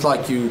 It feels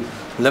like you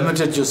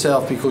limited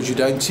yourself because you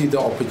don't see the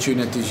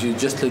opportunities, you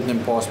just let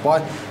them pass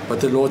by.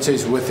 But the Lord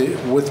says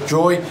with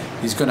joy,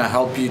 He's going to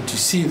help you to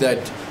see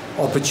that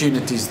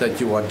opportunities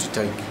that you want to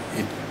take.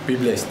 Be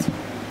blessed.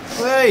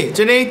 Hey,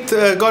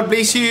 Jeanette, God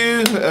bless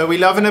you. We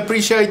love and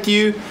appreciate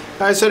you.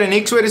 So the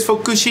next word is for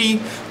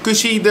Cushy.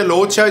 Cushy, the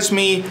Lord shows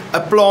me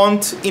a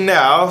plant in the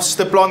house.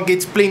 The plant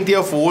gets plenty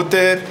of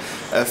water,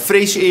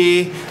 fresh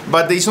air,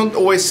 but there's not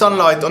always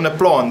sunlight on the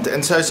plant,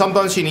 and so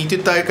sometimes you need to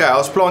take a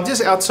house plant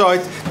just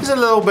outside, just a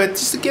little bit,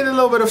 just to get a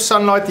little bit of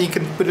sunlight, and you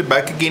can put it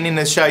back again in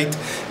the shade.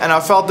 And I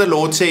felt the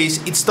Lord says,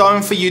 it's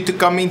time for you to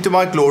come into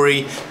my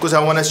glory, because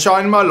I want to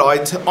shine my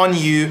light on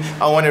you.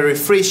 I want to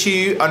refresh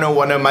you, and I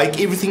want to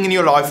make everything in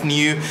your life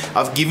new.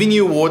 I've given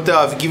you water,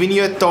 I've given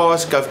you a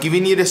task, I've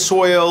given you the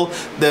soil,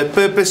 the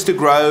purpose to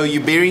grow,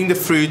 you're bearing the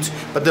fruit,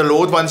 but the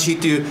Lord wants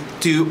you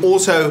to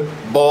also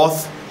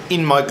bath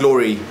in my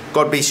glory.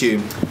 God bless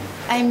you.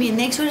 Amen.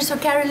 Next one is for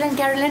Carolyn.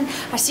 Carolyn,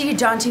 I see you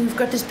dancing. You've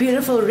got this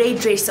beautiful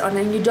red dress on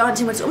and you're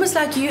dancing. It's almost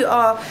like you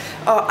are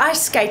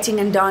ice skating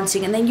and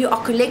dancing, and then you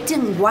are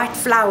collecting white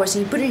flowers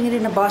and you're putting it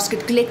in a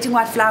basket, collecting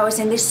white flowers,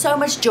 and there's so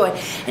much joy.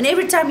 And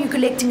every time you're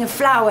collecting a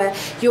flower,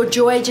 your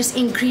joy just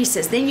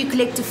increases. Then you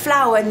collect a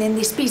flower and then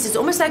there's peace. It's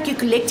almost like you're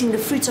collecting the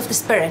fruits of the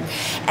Spirit.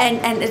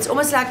 And it's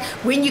almost like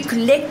when you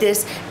collect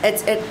this,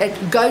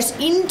 it goes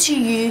into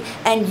you,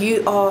 and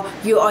you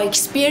are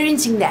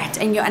experiencing that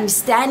and you're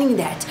understanding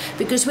that,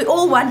 because we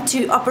all want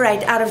to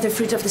operate out of the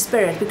fruit of the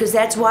Spirit, because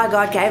that's why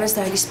God gave us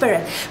the Holy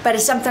Spirit. But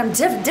it's sometimes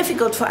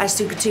difficult for us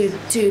to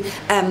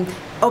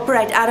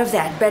operate out of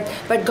that.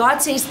 But God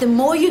says the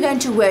more you're going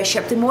to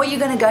worship, the more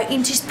you're going to go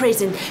into His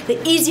presence, the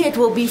easier it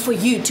will be for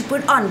you to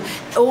put on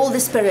all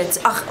the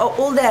spirits,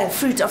 all the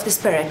fruit of the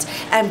Spirit,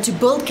 to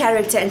build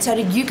character, and so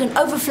that you can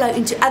overflow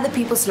into other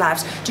people's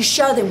lives to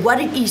show them what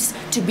it is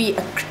to be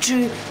a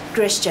true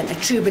Christian, a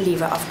true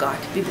believer of God.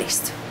 Be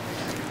blessed.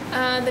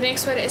 The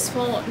next word is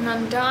for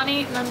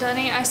Nandani.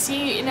 Nandani, I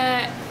see you in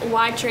a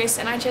white dress,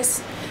 and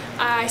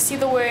I see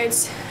the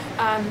words,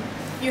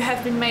 you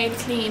have been made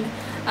clean.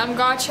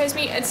 God shows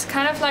me it's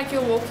kind of like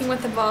you're walking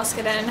with a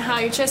basket, and how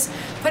you're just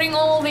putting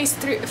all these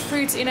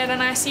fruits in it,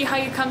 and I see how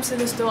you come to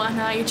this door and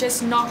how you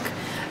just knock.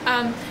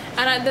 And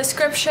the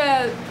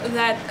scripture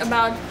that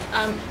about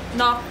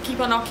keep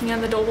on knocking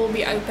and the door will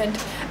be opened.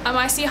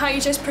 I see how you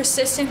just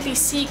persistently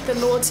seek the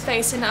Lord's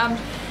face, and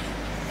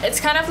it's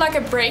kind of like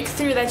a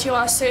breakthrough that you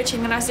are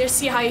searching, and I just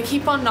see how you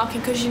keep on knocking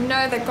because you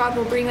know that God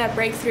will bring that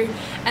breakthrough.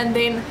 And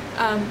then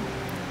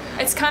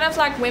it's kind of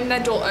like when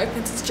that door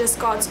opens, it's just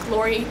God's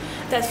glory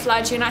that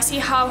floods you, and I see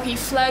how He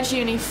floods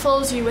you and He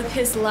fills you with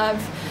His love.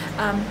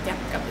 God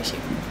bless you.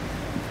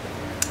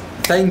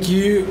 Thank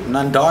you,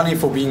 Nandani,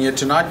 for being here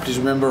tonight. Please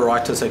remember,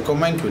 write us a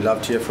comment. We'd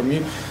love to hear from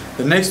you.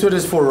 The next word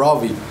is for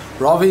Ravi.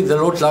 Ravi, the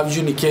Lord loves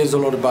you and He cares a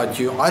lot about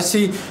you. I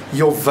see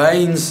your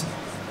veins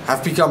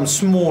have become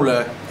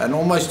smaller and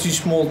almost too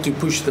small to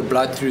push the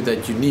blood through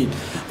that you need.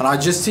 And I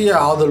just see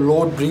how the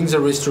Lord brings a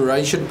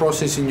restoration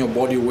process in your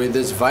body, where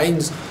these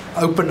veins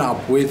open up,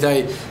 where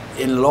they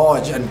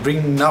enlarge and bring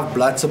enough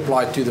blood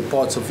supply to the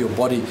parts of your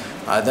body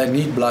that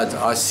need blood.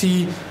 I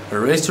see a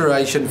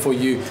restoration for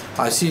you.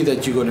 I see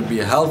that you're going to be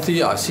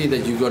healthy. I see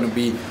that you're going to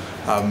be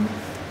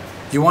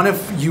you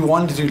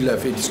want to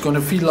live. It's going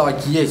to feel like,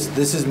 yes,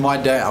 this is my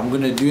day. I'm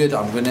going to do it.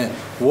 I'm going to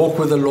walk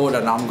with the Lord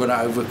and I'm going to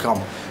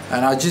overcome.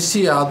 And I just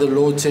see how the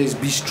Lord says,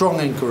 be strong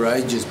and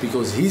courageous,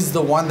 because He's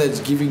the one that's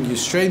giving you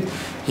strength.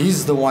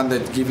 He's the one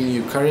that's giving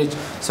you courage.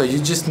 So you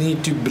just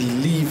need to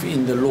believe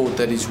in the Lord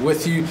that is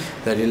with you,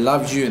 that He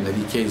loves you and that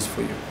He cares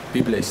for you.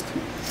 Be blessed.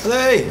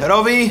 Hey,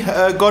 Ravi,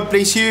 God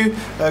bless you.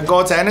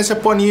 God's hand is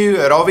upon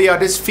you. Ravi, I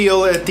just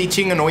feel a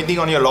teaching anointing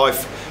on your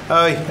life.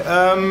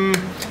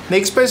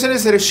 Next person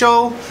is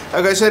Rachel.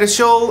 Okay, so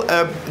Rachel,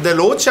 the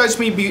Lord shows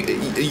me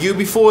you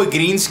before a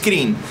green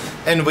screen,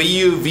 and where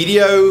you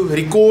video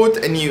record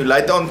and you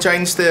later on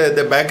change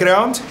the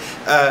background,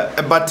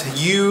 but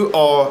you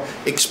are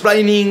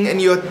explaining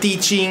and you're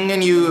teaching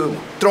and you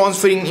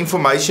transferring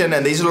information,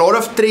 and there's a lot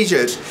of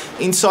treasures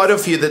inside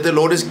of you that the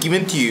Lord has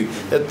given to you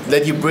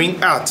that you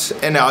bring out,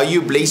 and how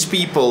you bless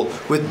people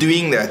with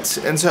doing that.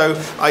 And so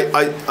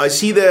I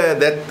see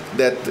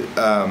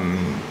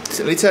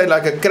let's say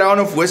like a crown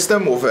of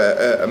wisdom, or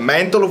a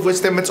mantle of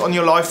wisdom that's on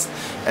your life,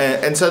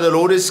 and so the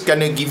Lord is going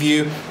to give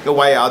you a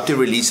way out to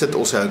release it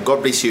also.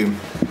 God bless you.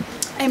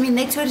 I mean,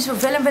 next word is for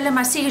Willem. Willem,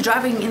 I see you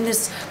driving in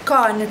this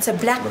car, and it's a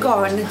black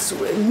car, and it's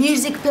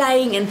music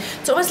playing, and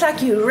it's almost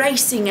like you're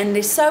racing, and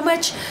there's so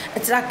much,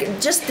 it's like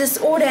just this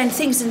order and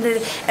things, and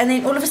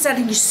then all of a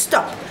sudden you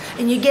stop,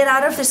 and you get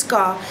out of this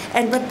car,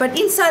 and but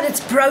inside it's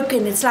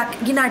broken. It's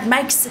like, you know, it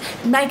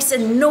makes a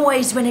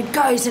noise when it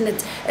goes, and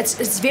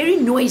it's very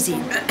noisy.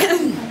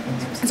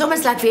 It's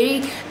almost like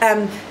very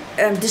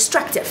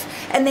destructive.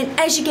 And then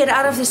as you get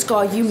out of this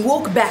car, you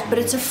walk back, but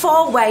it's a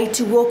far way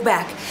to walk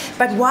back.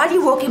 But while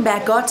you're walking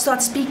back, God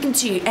starts speaking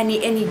to you, and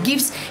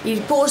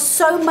he pours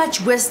so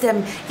much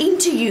wisdom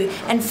into you,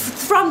 and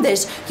from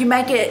this you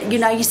make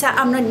you say,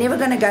 I'm never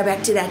going to go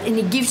back to that, and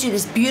he gives you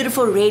this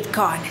beautiful red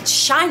car, and it's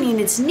shiny, and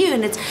it's new,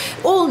 and it's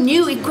all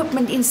new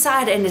equipment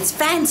inside, and it's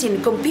fancy,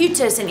 and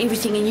computers and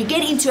everything, and you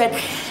get into it,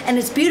 and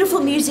it's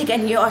beautiful music,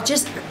 and you are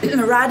just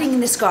riding in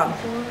this car.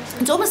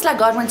 It's almost like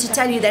God wants to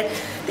tell you that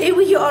there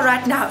where you are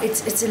right now,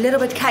 it's a little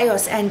bit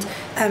chaos, and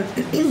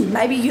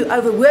maybe you're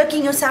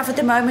overworking yourself at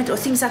the moment or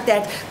things like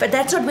that, but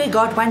that's not where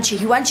God wants you.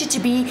 He wants you to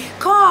be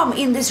calm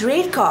in this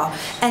red car,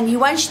 and he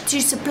wants to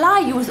supply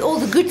you with all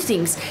the good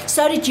things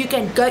so that you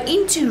can go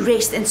into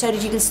rest, and so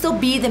that you can still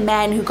be the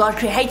man who God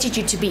created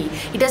you to be.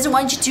 He doesn't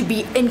want you to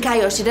be in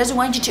chaos. He doesn't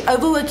want you to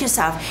overwork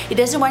yourself. He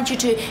doesn't want you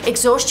to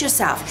exhaust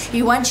yourself.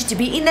 He wants you to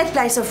be in that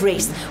place of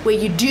rest where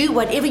you do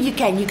whatever you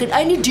can. You can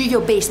only do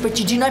your best, but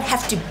you do not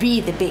have to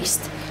be the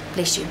best.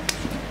 Bless you.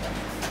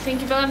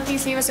 Thank you, Willem.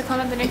 Please leave us a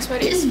comment. The next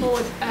word is for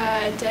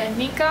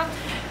Danica.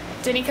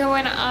 Danica,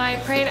 when I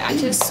prayed, I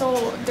just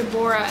saw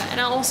Deborah, and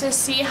I also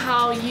see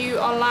how you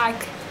are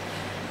like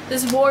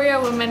this warrior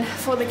woman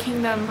for the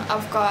kingdom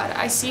of God.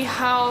 I see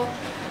how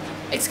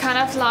it's kind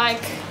of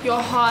like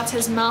your heart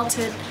has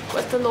melted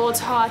with the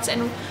Lord's heart,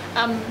 and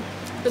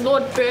the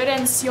Lord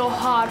burdens your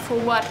heart for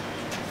what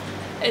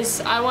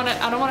is, I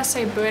don't want to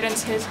say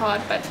burdens his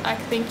heart, but I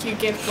think you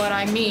get what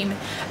I mean.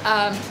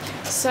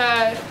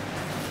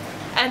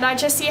 And I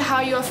just see how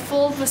you are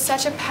filled with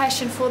such a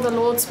passion for the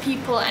Lord's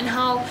people, and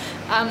how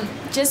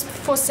just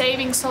for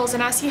saving souls,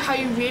 and I see how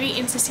you really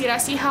intercede. I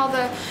see how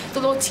the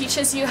Lord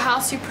teaches you how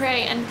to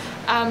pray, and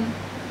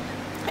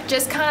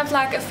just kind of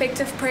like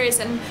effective prayers.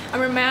 And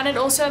I'm reminded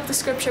also of the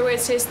scripture where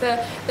it says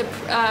the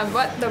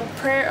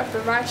prayer of the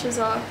righteous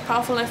are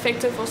powerful and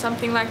effective, or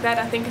something like that.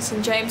 I think it's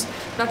in James,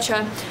 not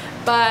sure,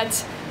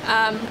 but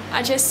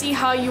I just see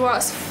how you are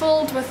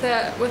filled with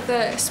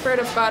the Spirit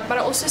of God, but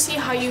I also see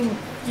how you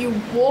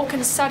walk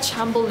in such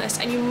humbleness,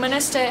 and you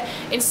minister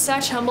in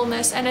such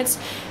humbleness, and it's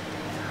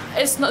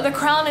not, the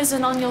crown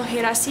isn't on your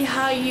head. I see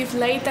how you've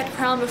laid that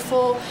crown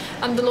before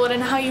the Lord,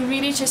 and how you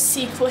really just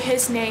seek for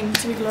his name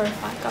to be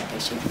glorified. God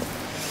bless you.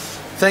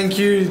 Thank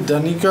you,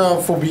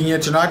 Danica, for being here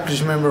tonight.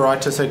 Please remember,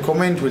 write us a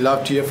comment. We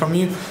love to hear from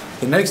you.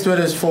 The next word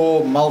is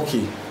for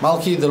Malky.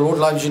 Malky, the Lord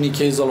loves you and he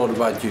cares a lot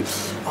about you.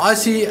 I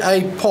see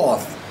a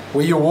path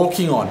where you're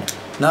walking on.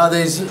 Now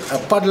there's a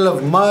puddle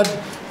of mud,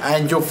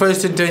 and your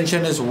first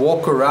intention is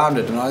walk around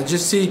it. And I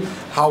just see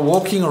how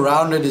walking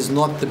around it is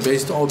not the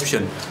best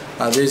option.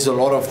 There's a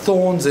lot of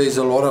thorns, there's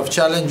a lot of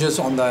challenges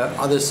on the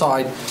other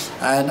side.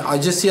 And I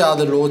just see how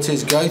the Lord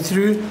says, go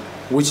through,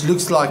 which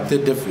looks like the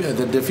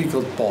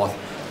difficult path.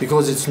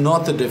 Because it's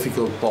not the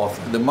difficult path.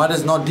 The mud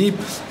is not deep.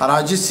 And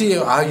I just see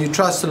how you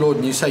trust the Lord,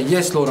 and you say,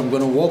 yes, Lord, I'm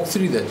going to walk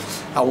through that.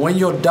 And when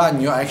you're done,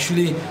 you're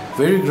actually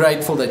very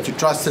grateful that you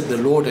trusted the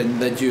Lord and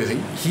that you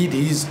heed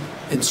his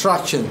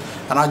instruction.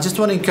 And I just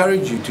want to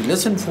encourage you to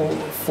listen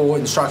for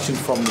instruction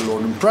from the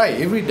Lord, and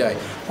pray every day.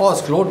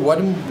 Ask, Lord,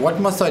 what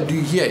must I do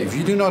here? If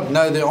you do not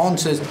know the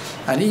answers,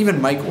 and even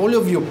make all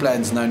of your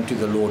plans known to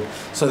the Lord,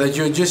 so that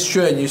you're just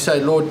sure, and you say,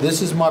 Lord,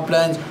 this is my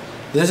plans.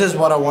 This is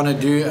what I want to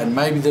do, and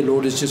maybe the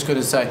Lord is just going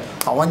to say,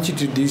 I want you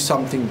to do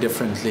something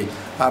differently.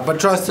 But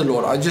trust the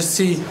Lord. I just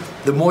see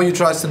the more you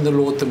trust in the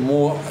Lord, the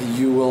more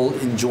you will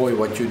enjoy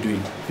what you're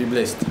doing. Be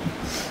blessed.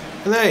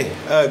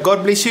 Hello.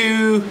 God bless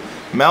you,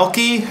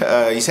 Malky.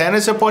 His hand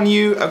is upon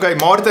you. Okay,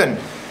 Martin.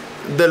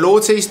 The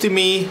Lord says to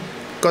me,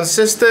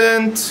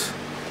 consistent.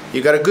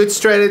 You got a good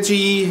strategy.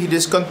 You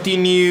just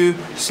continue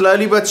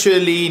slowly but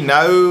surely.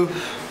 No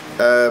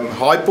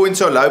high points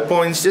or low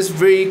points, just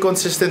very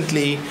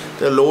consistently.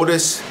 The Lord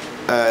is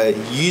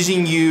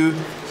using you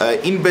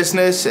in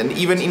business and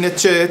even in the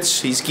church.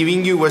 He's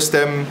giving you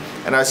wisdom,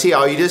 and I see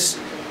how you just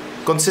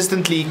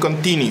consistently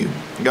continue.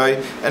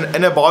 Okay, and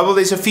in the Bible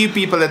there's a few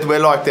people that were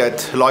like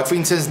that. Like for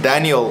instance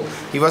Daniel,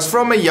 he was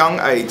from a young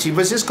age, he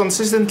was just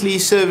consistently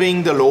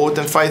serving the Lord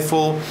and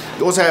faithful.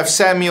 You also have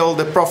Samuel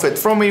the prophet,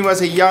 from when he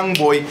was a young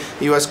boy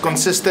he was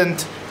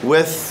consistent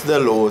with the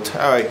Lord.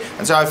 Alright,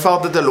 and so I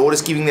felt that the Lord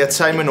is giving that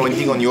same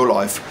anointing on your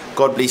life.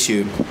 God bless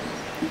you.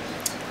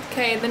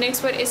 Okay, the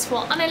next word is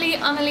for Annalie.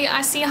 Annalie,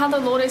 I see how the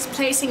Lord is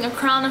placing a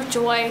crown of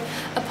joy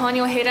upon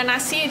your head, and I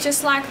see it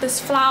just like this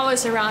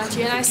flowers around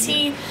you, and I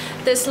see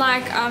this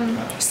like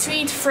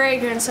sweet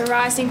fragrance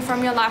arising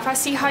from your life. I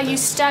see how you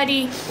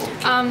study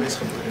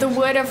the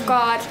Word of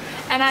God,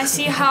 and I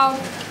see how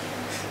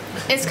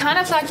it's kind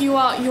of like you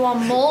are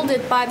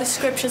molded by the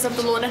scriptures of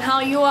the Lord, and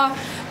how you are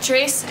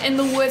dressed in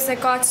the words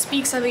that God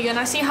speaks over you. And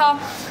I see how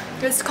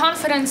this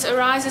confidence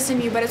arises in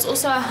you, but it's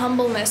also a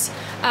humbleness.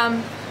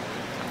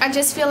 I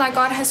just feel like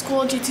God has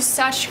called you to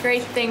such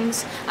great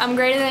things,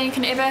 greater than you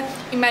can ever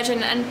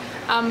imagine. And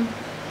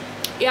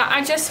yeah,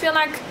 I just feel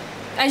like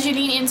as you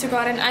lean into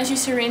God and as you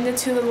surrender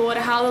to the Lord,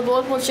 how the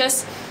Lord will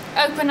just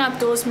open up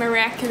doors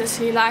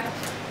miraculously. Like,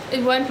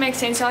 it won't make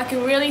sense. Like,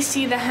 you really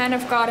see the hand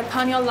of God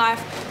upon your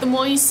life. The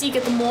more you seek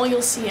it, the more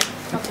you'll see it.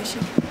 God bless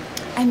you.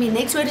 I mean,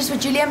 next word is for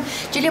Julian.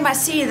 Julian, I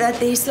see that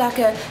there's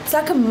it's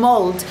like a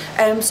mold.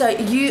 So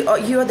you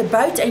are the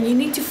boat, and you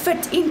need to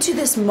fit into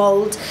this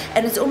mold,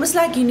 and it's almost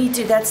like you need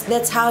to.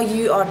 That's how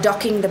you are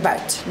docking the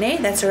boat. Ne?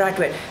 That's the right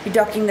word. You're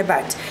docking the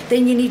boat.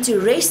 Then you need to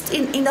rest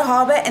in the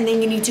harbor, and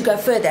then you need to go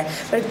further.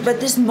 But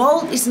this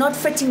mold is not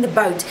fitting the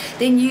boat.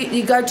 Then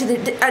you go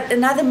to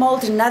another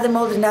mold, another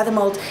mold, another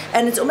mold,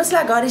 and it's almost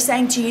like God is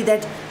saying to you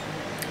that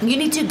you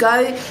need to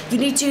go. You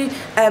need to.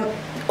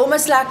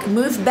 Almost like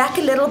move back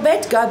a little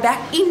bit, go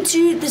back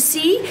into the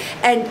sea,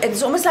 and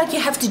it's almost like you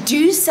have to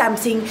do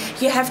something.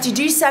 You have to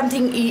do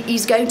something.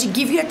 He's going to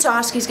give you a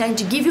task. He's going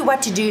to give you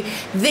what to do.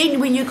 Then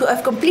when you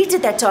have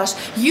completed that task,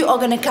 you are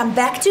going to come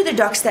back to the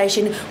dock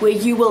station where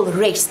you will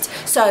rest.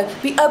 So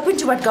be open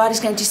to what God is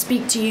going to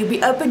speak to you.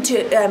 Be open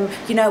to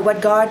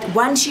what God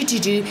wants you to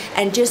do,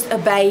 and just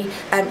obey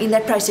in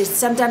that process.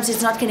 Sometimes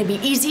it's not going to be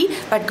easy,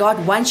 but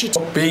God wants you to.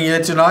 Being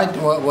here tonight,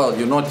 well,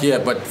 you're not here,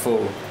 but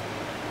for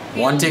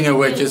wanting a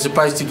word, you're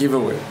supposed to give a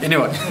word.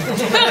 Anyway,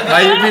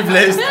 may you be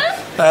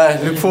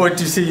blessed. Look forward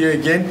to see you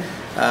again.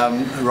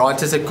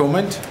 Write us a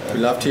comment. We'd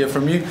love to hear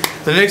from you.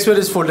 The next word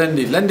is for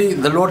Lindy. Lindy,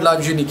 the Lord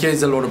loves you and He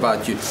cares a lot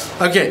about you.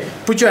 Okay,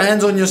 put your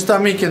hands on your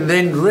stomach, and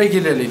then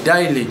regularly,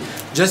 daily,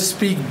 just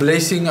speak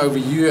blessing over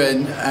you,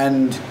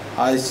 and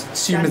I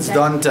assume it's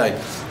Dante.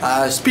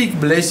 Speak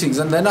blessings.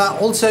 And then I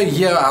also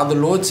hear how the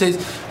Lord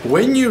says,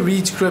 when you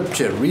read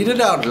scripture, read it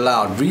out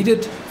loud, read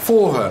it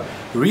for her.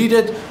 Read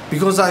it,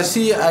 because I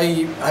see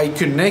a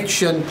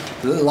connection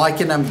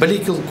like an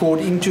umbilical cord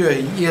into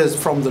her ears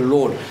from the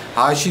Lord.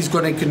 How she's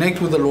going to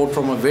connect with the Lord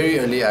from a very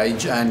early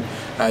age, and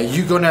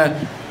you're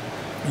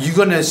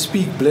gonna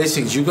speak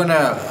blessings. You're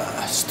gonna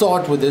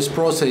start with this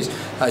process.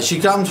 She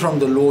comes from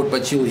the Lord,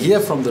 but she'll hear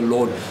from the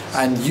Lord,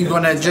 and you're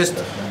gonna just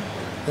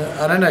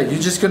you're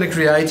just gonna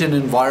create an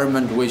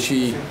environment where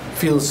she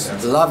feels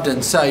loved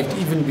and saved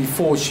even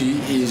before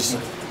she is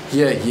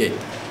here yet.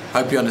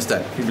 Hope you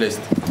understand. Be blessed.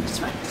 That's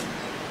right.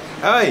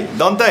 Hi,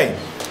 Dante.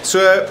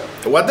 So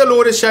what the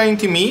Lord is saying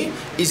to me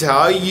is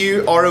how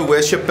you are a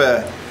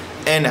worshipper,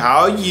 and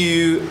how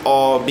you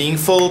are being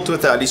filled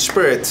with the Holy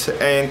Spirit.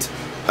 And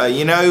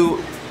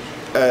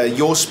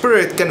your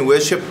spirit can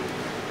worship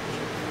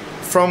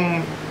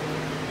from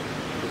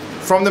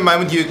the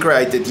moment you were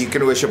created. You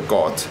can worship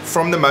God.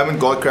 From the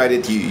moment God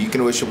created you, you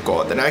can worship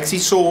God. And I actually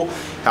saw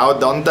how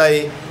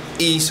Dante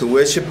is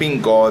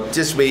worshiping God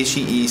just where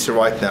she is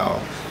right now.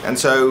 And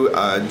so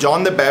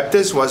John the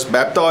Baptist was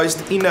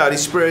baptized in the Holy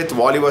Spirit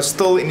while he was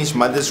still in his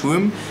mother's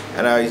womb,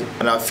 and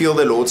I feel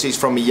the Lord says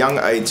from a young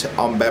age,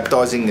 I'm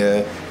baptizing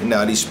her in the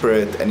Holy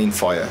Spirit and in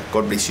fire.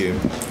 God bless you.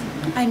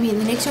 I mean,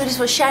 the next word is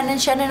for Shannon.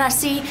 Shannon, I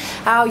see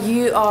how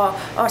you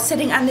are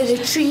sitting under the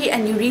tree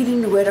and you're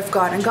reading the Word of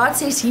God. And God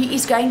says He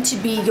is going to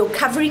be your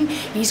covering.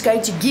 He's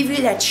going to give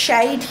you that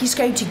shade. He's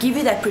going to give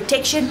you that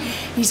protection.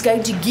 He's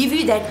going to give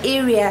you that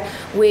area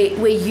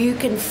where you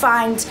can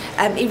find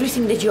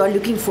everything that you are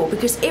looking for.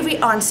 Because every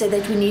answer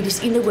that we need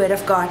is in the Word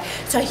of God.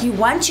 So He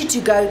wants you to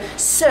go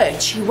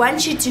search. He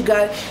wants you to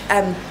go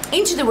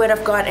into the Word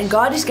of God. And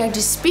God is going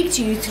to speak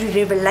to you through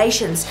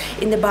revelations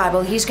in the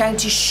Bible. He's going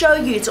to show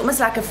you. It's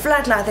almost like a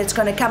floodlight that's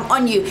going to come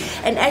on you,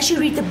 and as you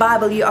read the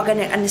Bible, you are going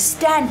to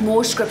understand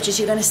more scriptures.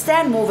 You're going to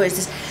understand more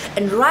verses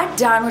and write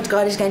down what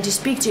God is going to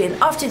speak to you.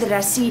 And after that, I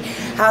see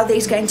how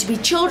there's going to be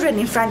children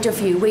in front of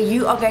you, where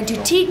you are going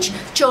to teach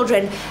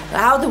children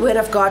how the Word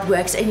of God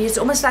works. And it's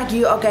almost like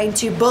you are going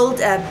to build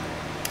a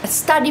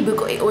study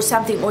book or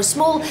something, or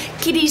small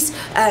kiddies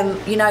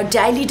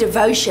daily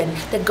devotion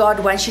that God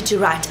wants you to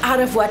write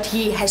out of what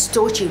He has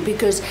taught you,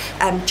 because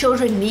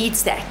children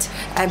needs that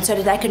so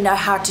that they can know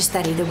how to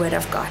study the Word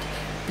of God.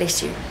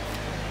 Bless you.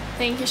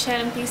 Thank you,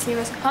 Shannon. Please leave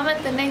us a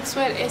comment. The next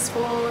word is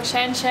for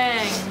Shan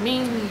Shang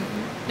Ming.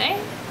 Name?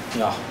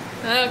 Yeah.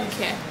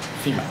 Okay.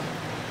 Female.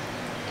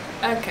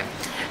 Okay.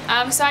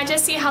 So I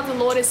just see how the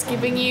Lord is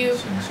giving you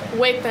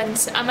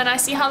weapons, and I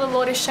see how the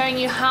Lord is showing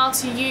you how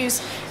to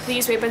use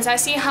these weapons. I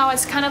see how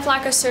it's kind of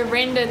like a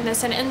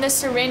surrenderedness, and in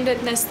this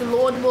surrenderedness, the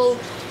Lord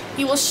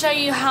He will show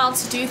you how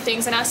to do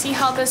things. And I see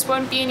how this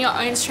won't be in your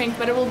own strength,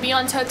 but it will be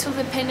on total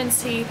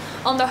dependency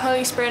on the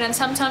Holy Spirit. And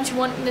sometimes you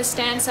won't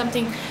understand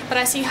something, but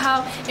I see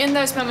how in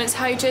those moments,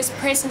 how you just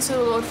press into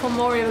the Lord for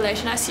more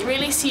revelation. I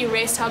really see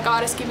rest, how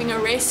God is giving a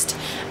rest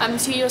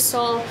to your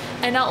soul.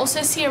 And I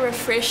also see a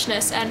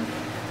refreshness, and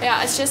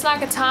yeah, it's just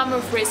like a time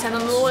of rest, and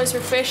the Lord is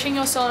refreshing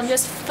your soul and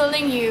just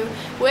filling you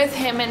with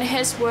Him and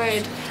His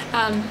Word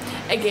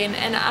again.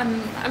 And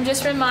I'm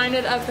just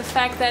reminded of the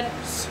fact that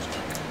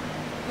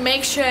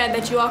make sure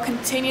that you are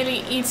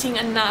continually eating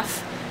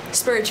enough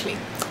spiritually.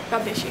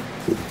 God bless you.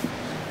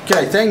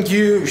 Okay, thank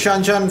you,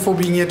 Shanshan, for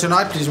being here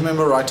tonight. Please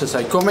remember, write us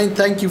a comment.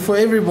 Thank you for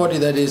everybody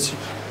that is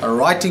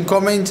writing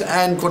comments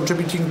and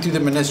contributing to the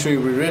ministry.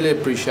 We really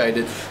appreciate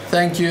it.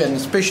 Thank you, and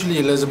especially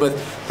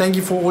Elizabeth. Thank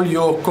you for all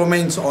your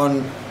comments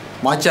on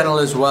my channel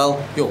as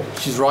well. Yo,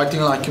 she's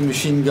writing like a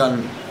machine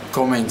gun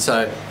comment,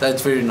 so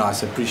that's very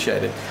nice. I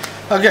appreciate it.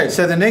 Okay,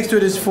 so the next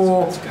word is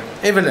for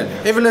Evelyn.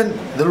 Evelyn,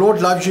 the Lord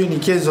loves you and He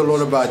cares a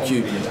lot about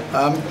you.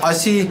 I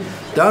see,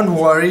 don't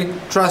worry,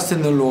 trust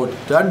in the Lord.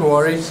 Don't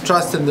worry,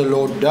 trust in the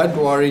Lord. Don't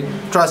worry,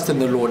 trust in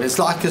the Lord. It's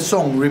like a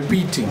song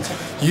repeating.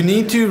 You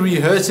need to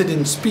rehearse it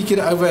and speak it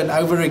over and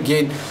over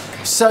again,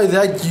 so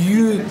that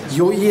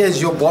your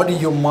ears, your body,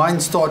 your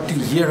mind start to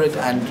hear it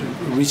and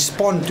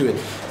respond to it.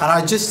 And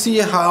I just see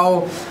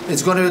how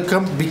it's going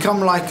to become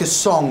like a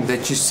song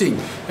that you sing.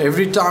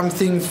 Every time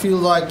things feel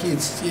like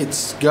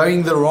it's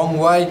going the wrong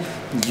way,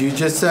 you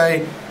just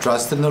say,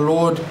 trust in the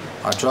Lord.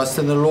 I trust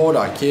in the Lord.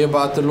 I care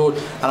about the Lord.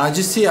 And I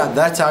just see how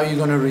that's how you're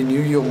going to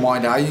renew your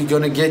mind. How you're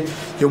going to get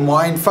your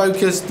mind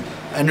focused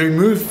and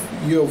remove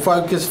your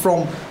focus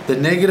from the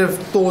negative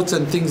thoughts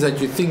and things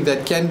that you think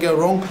that can go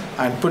wrong,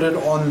 and put it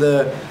on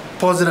the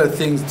positive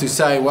things to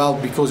say, well,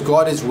 because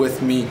God is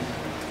with me,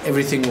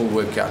 everything will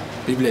work out.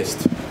 Be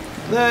blessed.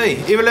 Hey,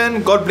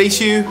 Evelyn, God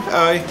bless you.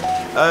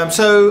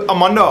 So,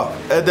 Amanda,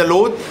 the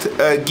Lord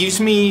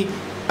gives me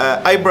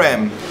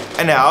Abraham,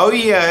 and how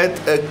he had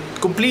a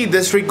complete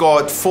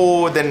disregard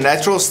for the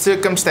natural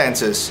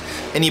circumstances,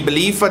 and he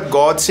believed what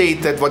God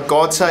said, that what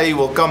God say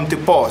will come to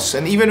pass.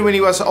 And even when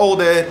he was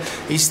older,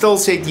 he still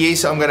said,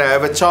 yes, I'm going to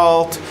have a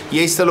child,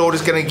 yes, the Lord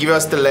is going to give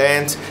us the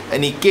land,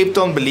 and he kept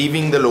on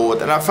believing the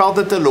Lord. And I felt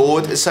that the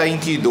Lord is saying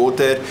to you,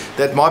 daughter,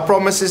 that my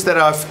promises that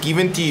I've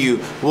given to you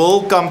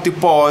will come to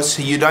pass.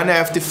 You don't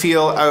have to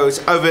feel, oh, it's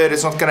over,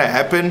 it's not going to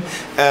happen.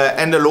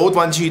 And the Lord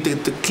wants you to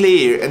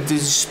declare and to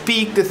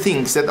speak the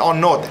things that are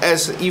not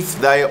as if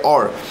they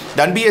are.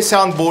 Don't be a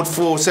soundboard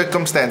for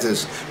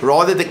circumstances,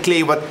 rather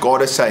declare what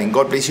God is saying.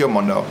 God bless you,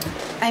 Amanda.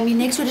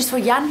 Next word is for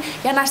Jan.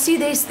 Jan, I see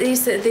there's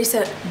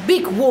a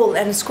big wall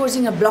and it's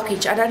causing a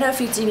blockage. I don't know if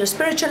it's in your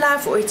spiritual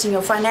life or it's in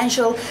your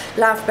financial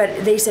life,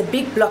 but there's a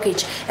big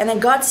blockage. And then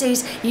God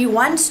says He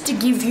wants to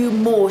give you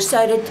more,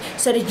 so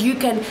that you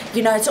can,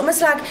 it's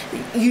almost like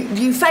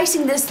you're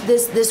facing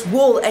this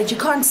wall and you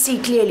can't see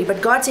clearly.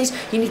 But God says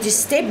you need to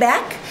step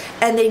back,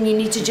 and then you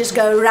need to just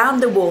go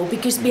around the wall,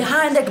 because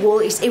behind that wall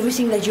is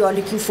everything that you are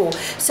looking for.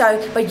 So,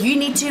 but you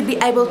need to be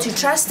able to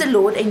trust the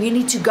Lord, and you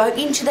need to go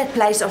into that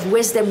place of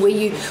wisdom where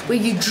you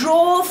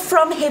draw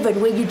from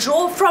heaven, where you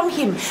draw from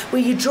Him,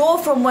 where you draw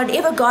from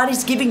whatever God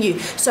is giving you.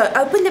 So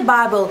open the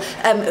Bible,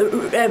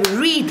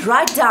 read,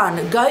 write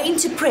down, go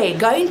into prayer,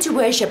 go into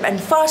worship, and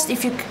fast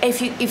if you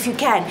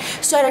can,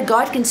 so that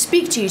God can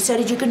speak to you, so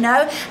that you can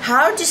know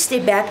how to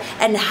step back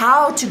and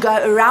how to go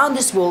around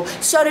this wall,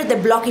 so that the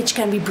blockage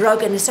can be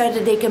broken, and so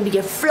that there can be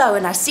a flow.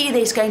 And I see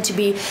there's going to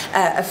be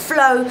a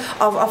flow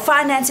of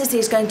finances,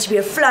 there's going to be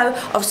a flow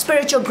of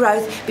spiritual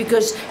growth,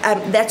 because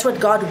that's what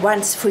God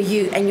wants for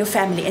you and your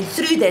family. And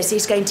through this,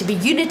 there's going to be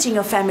unity in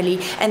your family,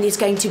 and there's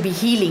going to be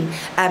healing.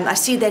 I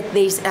see that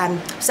there's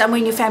somewhere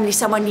in your family,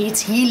 someone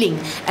needs healing,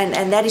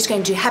 and that is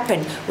going to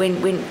happen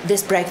when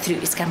this breakthrough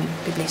is coming.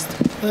 Be blessed.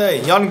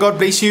 Hey, Jan, God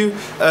bless you.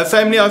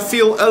 Family, I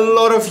feel a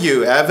lot of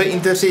you have an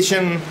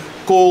intercession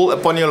call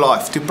upon your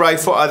life to pray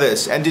for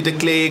others and to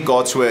declare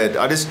God's word.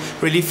 I just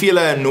really feel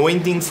an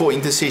anointing for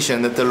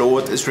intercession that the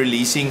Lord is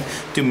releasing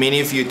to many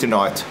of you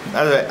tonight.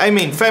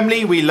 Amen.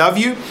 Family, we love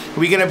you.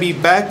 We're going to be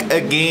back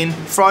again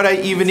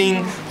Friday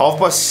evening,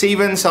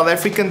 7:30 South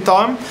African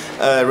time.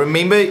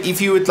 Remember, if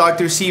you would like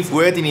to receive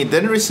word and you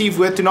didn't receive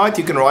word tonight,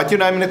 you can write your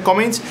name in the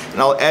comments and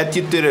I'll add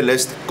you to the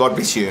list. God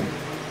bless you.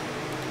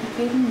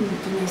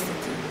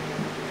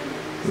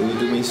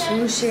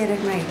 Hoe share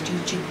ek my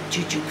YouTube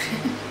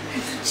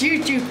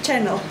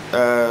channel?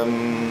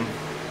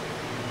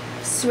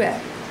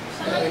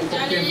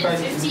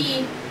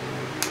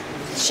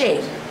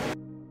 Share.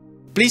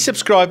 Please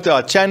subscribe to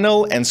our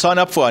channel and sign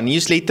up for our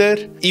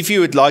newsletter. If you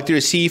would like to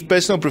receive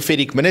personal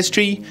prophetic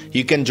ministry,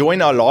 you can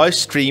join our live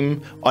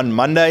stream on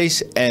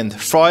Mondays and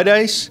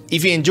Fridays.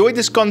 If you enjoyed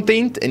this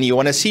content and you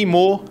want to see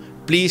more,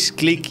 please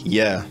click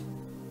here.